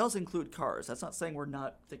again, that does include cars. That's not saying we're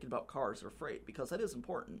not thinking about cars or freight, because that is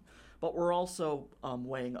important. But we're also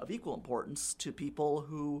weighing of equal importance to people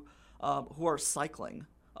who are cycling,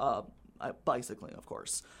 bicycling, of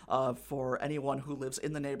course, for anyone who lives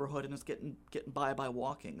in the neighborhood and is getting by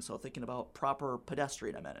walking. So thinking about proper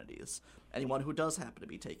pedestrian amenities. Anyone who does happen to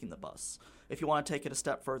be taking the bus. If you want to take it a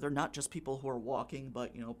step further, not just people who are walking,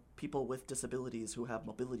 but people with disabilities who have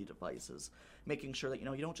mobility devices. Making sure that you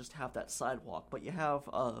don't just have that sidewalk, but you have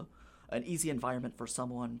an easy environment for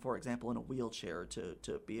someone, for example, in a wheelchair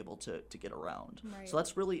to be able to get around. Right. So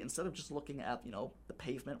that's really, instead of just looking at the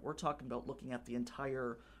pavement, we're talking about looking at the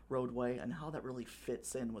entire roadway and how that really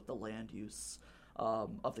fits in with the land use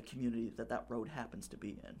of the community that road happens to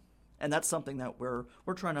be in. And that's something that we're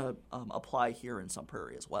trying to apply here in Sun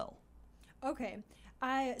Prairie as well. Okay.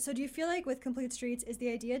 So do you feel like with Complete Streets, is the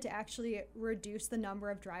idea to actually reduce the number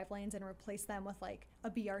of drive lanes and replace them with like a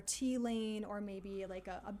BRT lane or maybe like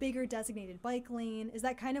a bigger designated bike lane? Is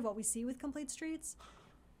that kind of what we see with Complete Streets?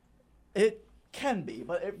 It can be,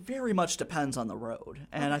 but it very much depends on the road.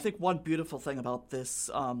 And I think one beautiful thing about this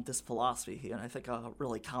this philosophy here, and I think a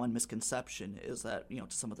really common misconception is that, to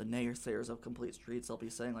some of the naysayers of Complete Streets, they'll be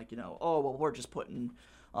saying like, oh, well, we're just putting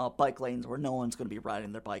bike lanes where no one's going to be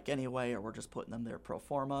riding their bike anyway, or we're just putting them there pro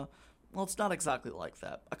forma. Well, it's not exactly like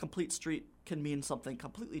that. A complete street can mean something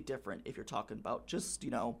completely different if you're talking about just,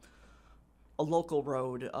 a local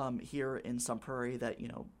road here in Sun Prairie that,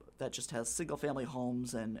 that just has single-family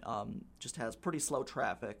homes and just has pretty slow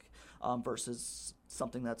traffic versus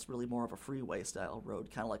something that's really more of a freeway-style road,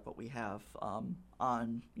 kind of like what we have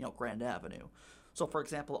on, Grand Avenue. So, for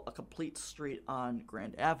example, a complete street on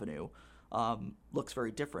Grand Avenue looks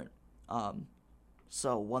very different.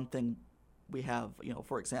 So one thing we have,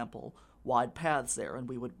 for example, wide paths there, and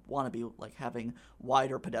we would want to be like having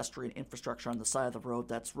wider pedestrian infrastructure on the side of the road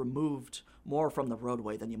that's removed more from the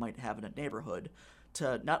roadway than you might have in a neighborhood,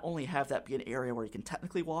 to not only have that be an area where you can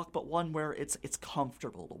technically walk, but one where it's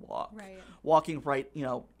comfortable to walk. Right. Walking right,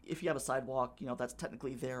 if you have a sidewalk, that's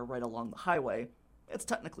technically there right along the highway, it's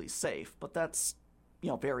technically safe, but that's,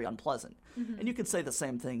 very unpleasant. Mm-hmm. And you can say the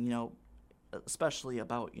same thing, especially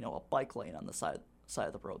about, a bike lane on the side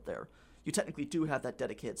of the road there. You technically do have that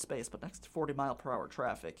dedicated space, but next to 40-mile-per-hour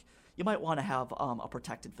traffic, you might want to have a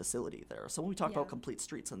protected facility there. So when we talk about complete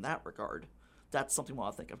streets in that regard, that's something we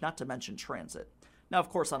want to think of, not to mention transit. Now, of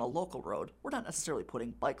course, on a local road, we're not necessarily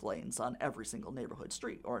putting bike lanes on every single neighborhood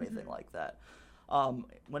street or anything like that.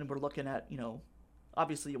 When we're looking at,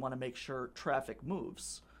 obviously you want to make sure traffic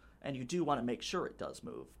moves, and you do want to make sure it does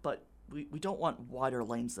move, but we don't want wider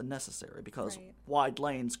lanes than necessary, because wide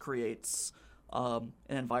lanes creates an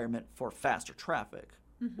environment for faster traffic,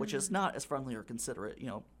 which is not as friendly or considerate,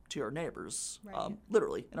 to your neighbors,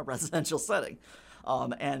 literally in a residential setting.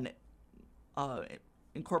 And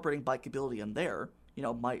incorporating bikeability in there,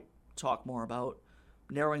 might talk more about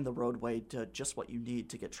narrowing the roadway to just what you need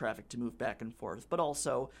to get traffic to move back and forth, but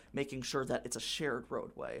also making sure that it's a shared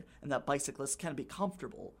roadway and that bicyclists can be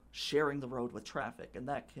comfortable sharing the road with traffic. And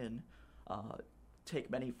that can take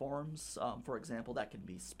many forms. For example, that can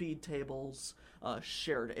be speed tables,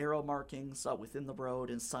 shared arrow markings within the road,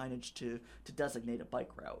 and signage to designate a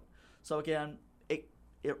bike route. So again, it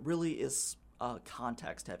really is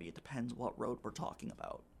context heavy. It depends what road we're talking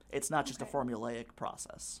about. It's not just a formulaic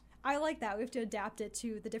process. I like that. We have to adapt it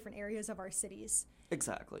to the different areas of our cities.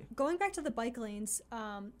 Exactly. Going back to the bike lanes,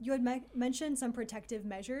 you had mentioned some protective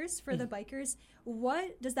measures for the bikers.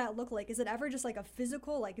 What does that look like? Is it ever just like a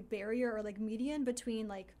physical like barrier or like median between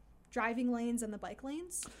like driving lanes and the bike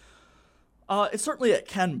lanes? It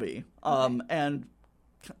can be. And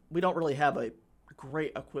we don't really have a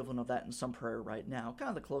great equivalent of that in Sun Prairie right now. Kind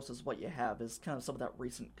of the closest what you have is kind of some of that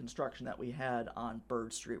recent construction that we had on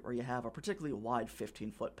Bird Street, where you have a particularly wide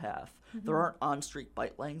 15-foot path. There aren't on-street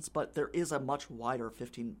bike lanes, but there is a much wider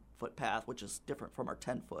 15-foot path, which is different from our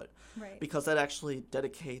 10-foot, because that actually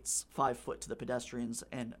dedicates 5 foot to the pedestrians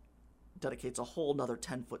and dedicates a whole another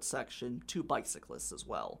 10-foot section to bicyclists as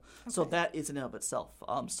well. So that is in and of itself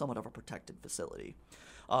somewhat of a protected facility.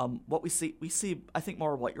 What we see, I think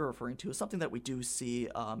more of what you're referring to is something that we do see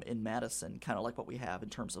in Madison, kind of like what we have in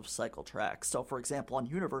terms of cycle tracks. So, for example, on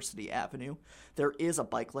University Avenue, there is a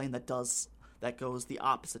bike lane that goes the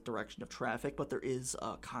opposite direction of traffic, but there is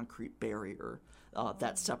a concrete barrier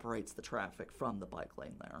that separates the traffic from the bike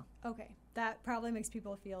lane there. Okay. That probably makes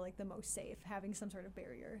people feel like the most safe, having some sort of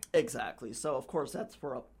barrier. Exactly. So, of course, that's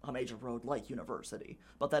for a major road like University,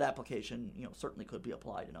 but that application, certainly could be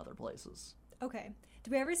applied in other places. Okay.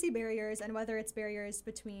 Do we ever see barriers, and whether it's barriers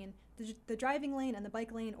between the driving lane and the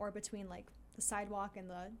bike lane, or between like the sidewalk and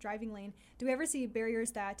the driving lane, do we ever see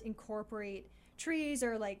barriers that incorporate trees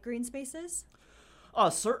or like green spaces?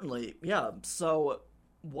 Certainly, yeah. So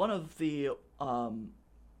one of the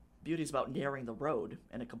beauties about narrowing the road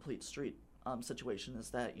in a complete street situation is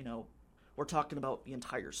that, we're talking about the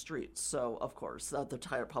entire street. So, of course, the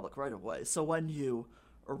entire public right-of-way. So when you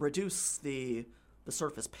reduce the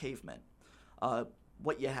surface pavement,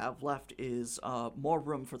 what you have left is more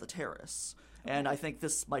room for the terrace. And I think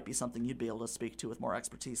this might be something you'd be able to speak to with more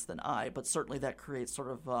expertise than I, but certainly that creates sort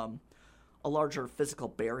of a larger physical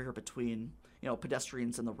barrier between,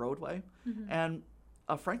 pedestrians and the roadway. And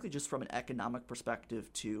frankly, just from an economic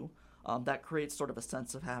perspective too, that creates sort of a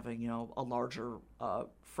sense of having, a larger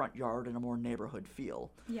front yard and a more neighborhood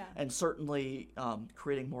feel. Yeah. And certainly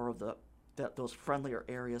creating more of those friendlier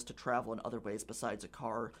areas to travel in other ways besides a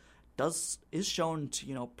car is shown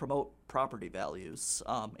to promote property values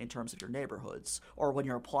in terms of your neighborhoods, or when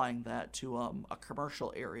you're applying that to a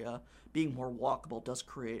commercial area, being more walkable does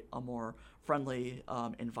create a more friendly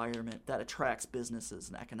environment that attracts businesses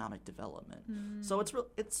and economic development. So it's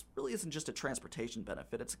really isn't just a transportation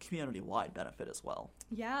benefit, it's a community-wide benefit as well.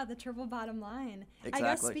 Yeah, the triple bottom line. Exactly.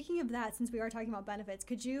 I guess speaking of that, since we are talking about benefits,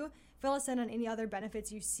 could you fill us in on any other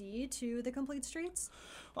benefits you see to the complete streets?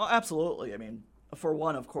 Oh, absolutely. I mean, for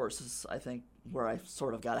one, of course, is I think where I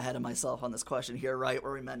sort of got ahead of myself on this question here, right,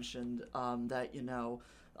 where we mentioned that,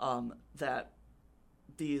 that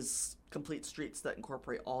these complete streets that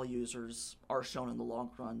incorporate all users are shown in the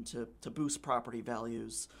long run to boost property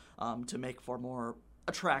values, to make for more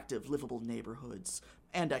attractive, livable neighborhoods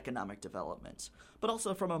and economic development. But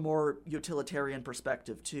also from a more utilitarian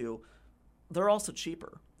perspective, too, they're also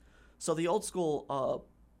cheaper. So the old school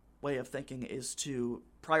way of thinking is to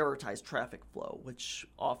prioritize traffic flow, which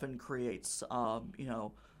often creates,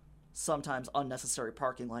 sometimes unnecessary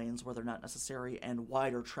parking lanes where they're not necessary and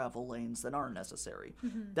wider travel lanes than are necessary.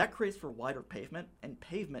 That creates for wider pavement, and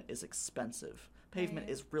pavement is expensive. Pavement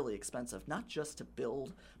is really expensive, not just to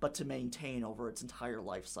build, but to maintain over its entire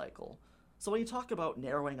life cycle. So when you talk about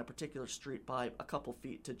narrowing a particular street by a couple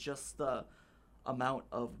feet to just the amount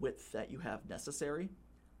of width that you have necessary,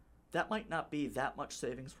 that might not be that much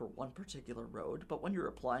savings for one particular road, but when you're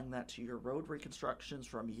applying that to your road reconstructions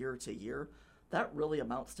from year to year, that really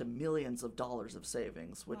amounts to millions of dollars of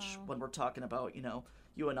savings, which when we're talking about,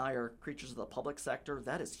 you and I are creatures of the public sector,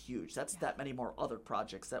 that is huge. That's that many more other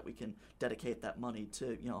projects that we can dedicate that money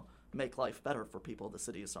to, make life better for people of the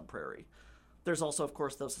city of Sun Prairie. There's also, of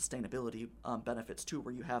course, those sustainability benefits, too,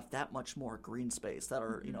 where you have that much more green space that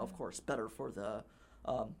are, of course, better for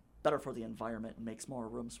the environment and makes more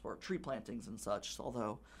rooms for tree plantings and such,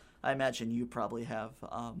 although I imagine you probably have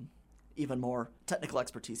even more technical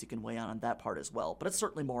expertise you can weigh on that part as well. But it's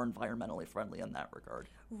certainly more environmentally friendly in that regard.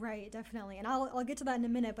 Right, definitely. And I'll get to that in a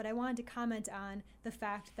minute, but I wanted to comment on the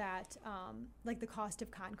fact that, the cost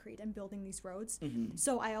of concrete and building these roads.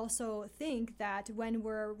 So I also think that when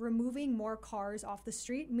we're removing more cars off the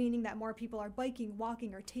street, meaning that more people are biking,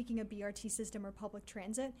 walking, or taking a BRT system or public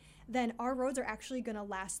transit, then our roads are actually going to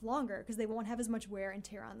last longer because they won't have as much wear and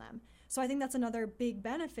tear on them. So I think that's another big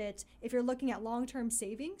benefit if you're looking at long-term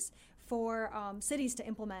savings for cities to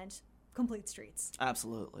implement complete streets.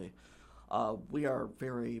 Absolutely. We are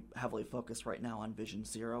very heavily focused right now on Vision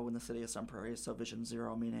Zero in the city of Sun Prairie. So Vision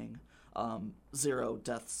Zero meaning 0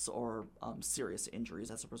 deaths or serious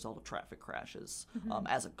injuries as a result of traffic crashes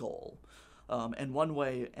as a goal. And one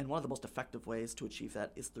of the most effective ways to achieve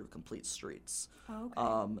that is through complete streets.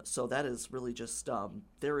 So that is really just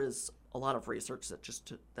there is a lot of research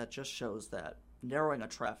that just shows that narrowing a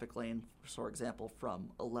traffic lane, for example, from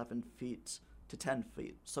 11 feet to 10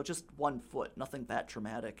 feet, so just 1 foot, nothing that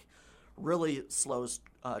dramatic, really slows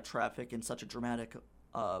traffic in such a dramatic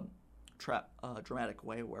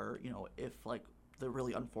way where, if the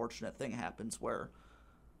really unfortunate thing happens where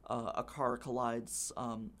a car collides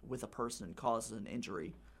with a person and causes an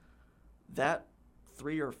injury, that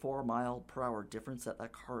 3 or 4 mile per hour difference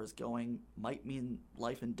that car is going might mean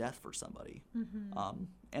life and death for somebody.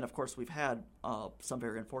 And of course, we've had some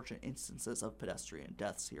very unfortunate instances of pedestrian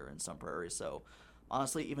deaths here in Sun Prairie. So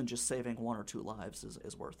honestly, even just saving 1 or 2 lives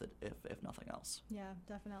is worth it, if nothing else. Yeah,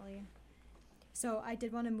 definitely. So I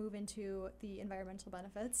did want to move into the environmental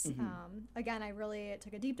benefits. Again, I really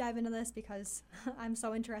took a deep dive into this because I'm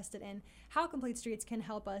so interested in how complete streets can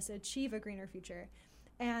help us achieve a greener future.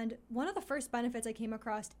 And one of the first benefits I came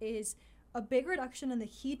across is a big reduction in the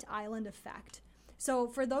heat island effect. So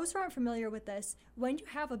for those who aren't familiar with this, when you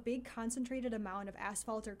have a big concentrated amount of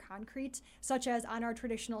asphalt or concrete, such as on our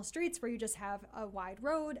traditional streets where you just have a wide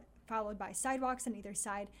road followed by sidewalks on either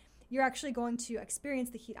side, you're actually going to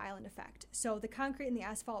experience the heat island effect. So the concrete and the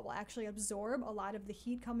asphalt will actually absorb a lot of the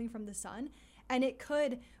heat coming from the sun, and it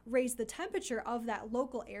could raise the temperature of that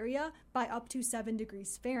local area by up to 7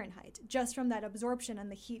 degrees Fahrenheit, just from that absorption and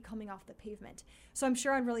the heat coming off the pavement. So I'm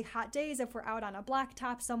sure on really hot days, if we're out on a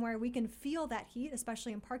blacktop somewhere, we can feel that heat,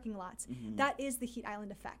 especially in parking lots. That is the heat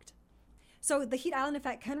island effect. So the heat island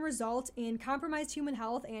effect can result in compromised human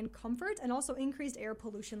health and comfort, and also increased air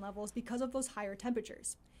pollution levels because of those higher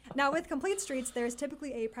temperatures. Now, with complete streets, there's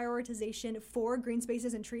typically a prioritization for green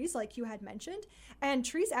spaces and trees, like you had mentioned, and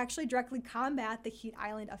trees actually directly combat the heat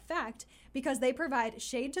island effect because they provide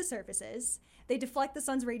shade to surfaces, they deflect the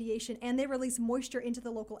sun's radiation, and they release moisture into the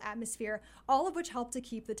local atmosphere, all of which help to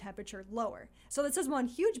keep the temperature lower. So this is one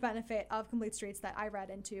huge benefit of complete streets that I read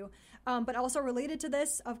into. But also related to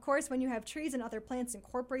this, of course, when you have trees and other plants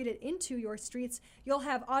incorporated into your streets, you'll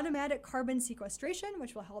have automatic carbon sequestration,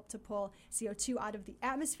 which will help to pull CO2 out of the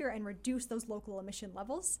atmosphere and reduce those local emission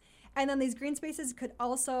levels. And then these green spaces could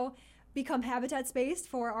also become habitat space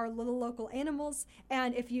for our little local animals.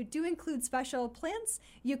 And if you do include special plants,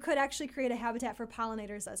 you could actually create a habitat for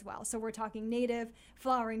pollinators as well. So we're talking native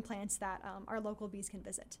flowering plants that our local bees can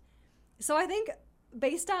visit. So I think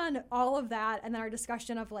based on all of that and then our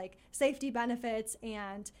discussion of like safety benefits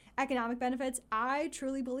and economic benefits, I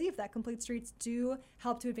truly believe that complete streets do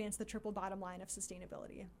help to advance the triple bottom line of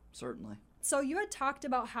sustainability. Certainly. So you had talked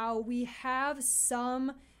about how we have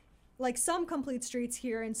some complete streets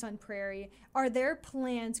here in Sun Prairie. Are there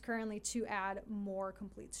plans currently to add more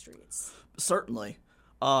complete streets? Certainly.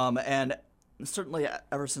 And certainly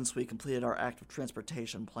ever since we completed our active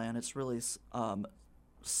transportation plan, it's really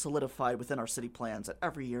solidified within our city plans that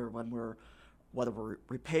every year whether we're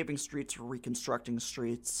repaving streets or reconstructing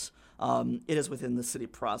streets, it is within the city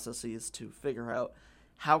processes to figure out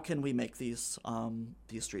how can we make these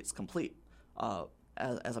streets complete.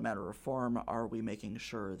 As a matter of form, are we making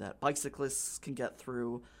sure that bicyclists can get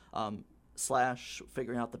through, /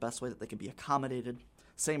 figuring out the best way that they can be accommodated.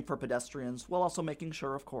 Same for pedestrians, while also making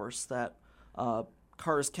sure, of course, that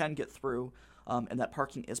cars can get through and that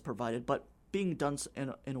parking is provided, but being done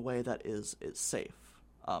in a way that is safe,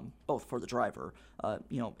 both for the driver,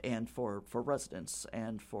 and for residents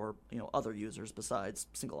and for other users besides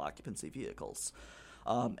single occupancy vehicles.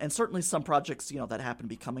 And certainly some projects, that happen to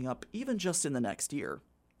be coming up even just in the next year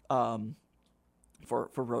for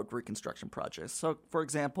road reconstruction projects. So, for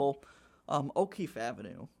example, O'Keefe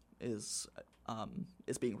Avenue is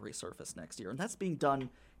being resurfaced next year, and that's being done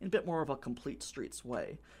in a bit more of a complete streets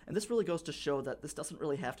way. And this really goes to show that this doesn't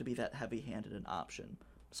really have to be that heavy-handed an option.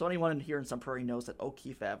 So anyone here in Sun Prairie knows that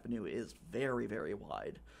O'Keefe Avenue is very, very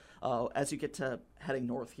wide. As you get to heading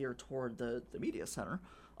north here toward the media center,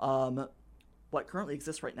 what currently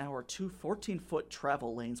exists right now are two 14-foot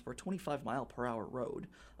travel lanes for a 25-mile-per-hour road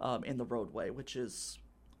in the roadway, which is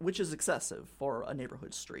excessive for a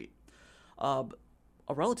neighborhood street. A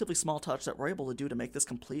relatively small touch that we're able to do to make this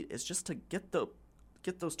complete is just to get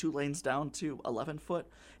those two lanes down to 11 foot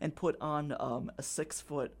and put on a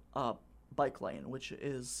 6-foot bike lane, which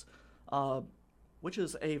is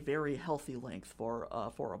a very healthy length for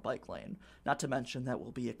a bike lane. Not to mention that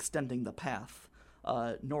we'll be extending the path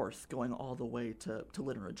north, going all the way to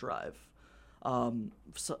Linnerud Drive.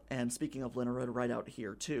 And speaking of Linnerud, right out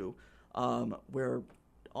here too, we're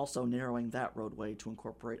also narrowing that roadway to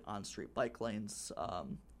incorporate on-street bike lanes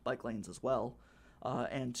as well,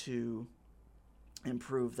 and to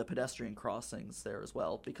improve the pedestrian crossings there as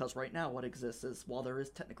well. Because right now what exists is, while there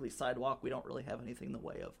is technically sidewalk, we don't really have anything in the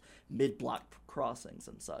way of mid-block crossings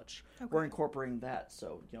and such. Okay. We're incorporating that,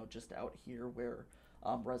 so just out here where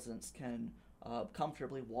residents can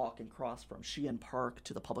comfortably walk and cross from Sheehan Park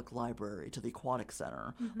to the public library to the aquatic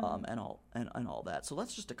center, and all that. So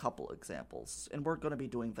that's just a couple examples, and we're going to be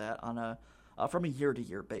doing that on from a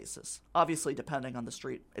year-to-year basis. Obviously, depending on the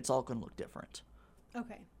street, it's all going to look different.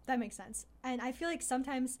 Okay, that makes sense. And I feel like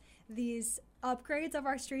sometimes these upgrades of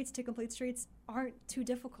our streets to complete streets aren't too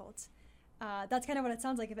difficult. That's kind of what it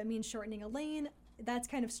sounds like. If it means shortening a lane, that's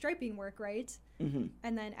kind of striping work, right? Mm-hmm.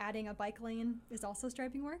 And then adding a bike lane is also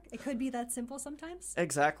striping work. It could be that simple sometimes.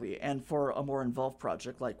 Exactly. And for a more involved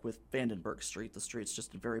project, like with Vandenberg Street, the street's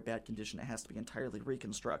just in very bad condition. It has to be entirely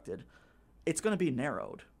reconstructed. It's going to be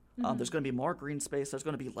narrowed. Mm-hmm. There's going to be more green space. There's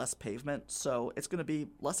going to be less pavement. So it's going to be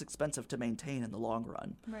less expensive to maintain in the long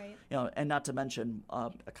run. Right. And not to mention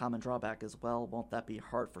a common drawback as well. Won't that be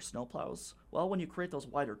hard for snowplows? Well, when you create those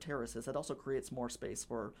wider terraces, it also creates more space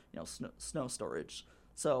for snow storage.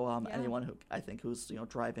 So anyone who's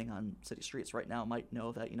driving on city streets right now might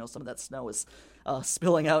know that some of that snow is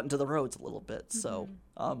spilling out into the roads a little bit. Mm-hmm. So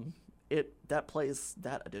that plays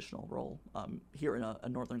that additional role here in a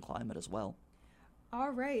northern climate as well.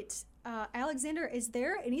 All right. Alexander, is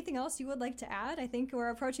there anything else you would like to add? I think we're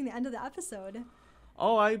approaching the end of the episode.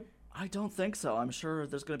 Oh, I don't think so. I'm sure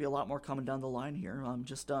there's going to be a lot more coming down the line here. I'm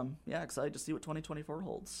just excited to see what 2024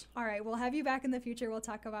 holds. All right, we'll have you back in the future. We'll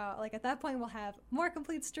talk about, at that point, we'll have more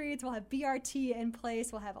complete streets. We'll have BRT in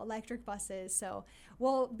place. We'll have electric buses. So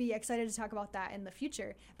we'll be excited to talk about that in the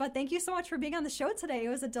future. But thank you so much for being on the show today. It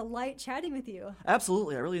was a delight chatting with you.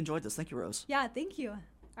 Absolutely. I really enjoyed this. Thank you, Rose. Yeah, thank you.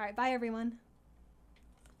 All right, bye, everyone.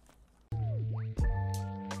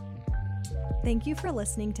 Thank you for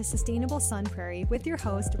listening to Sustainable Sun Prairie with your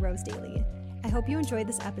host, Rose Daly. I hope you enjoyed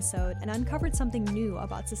this episode and uncovered something new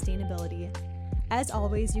about sustainability. As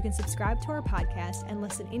always, you can subscribe to our podcast and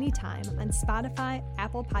listen anytime on Spotify,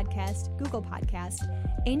 Apple Podcast, Google Podcast,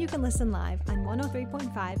 and you can listen live on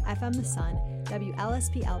 103.5 FM The Sun,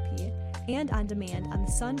 WLSP-LP, and on demand on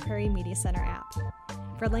the Sun Prairie Media Center app.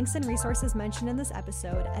 For links and resources mentioned in this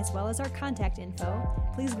episode, as well as our contact info,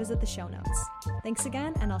 please visit the show notes. Thanks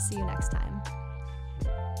again, and I'll see you next time.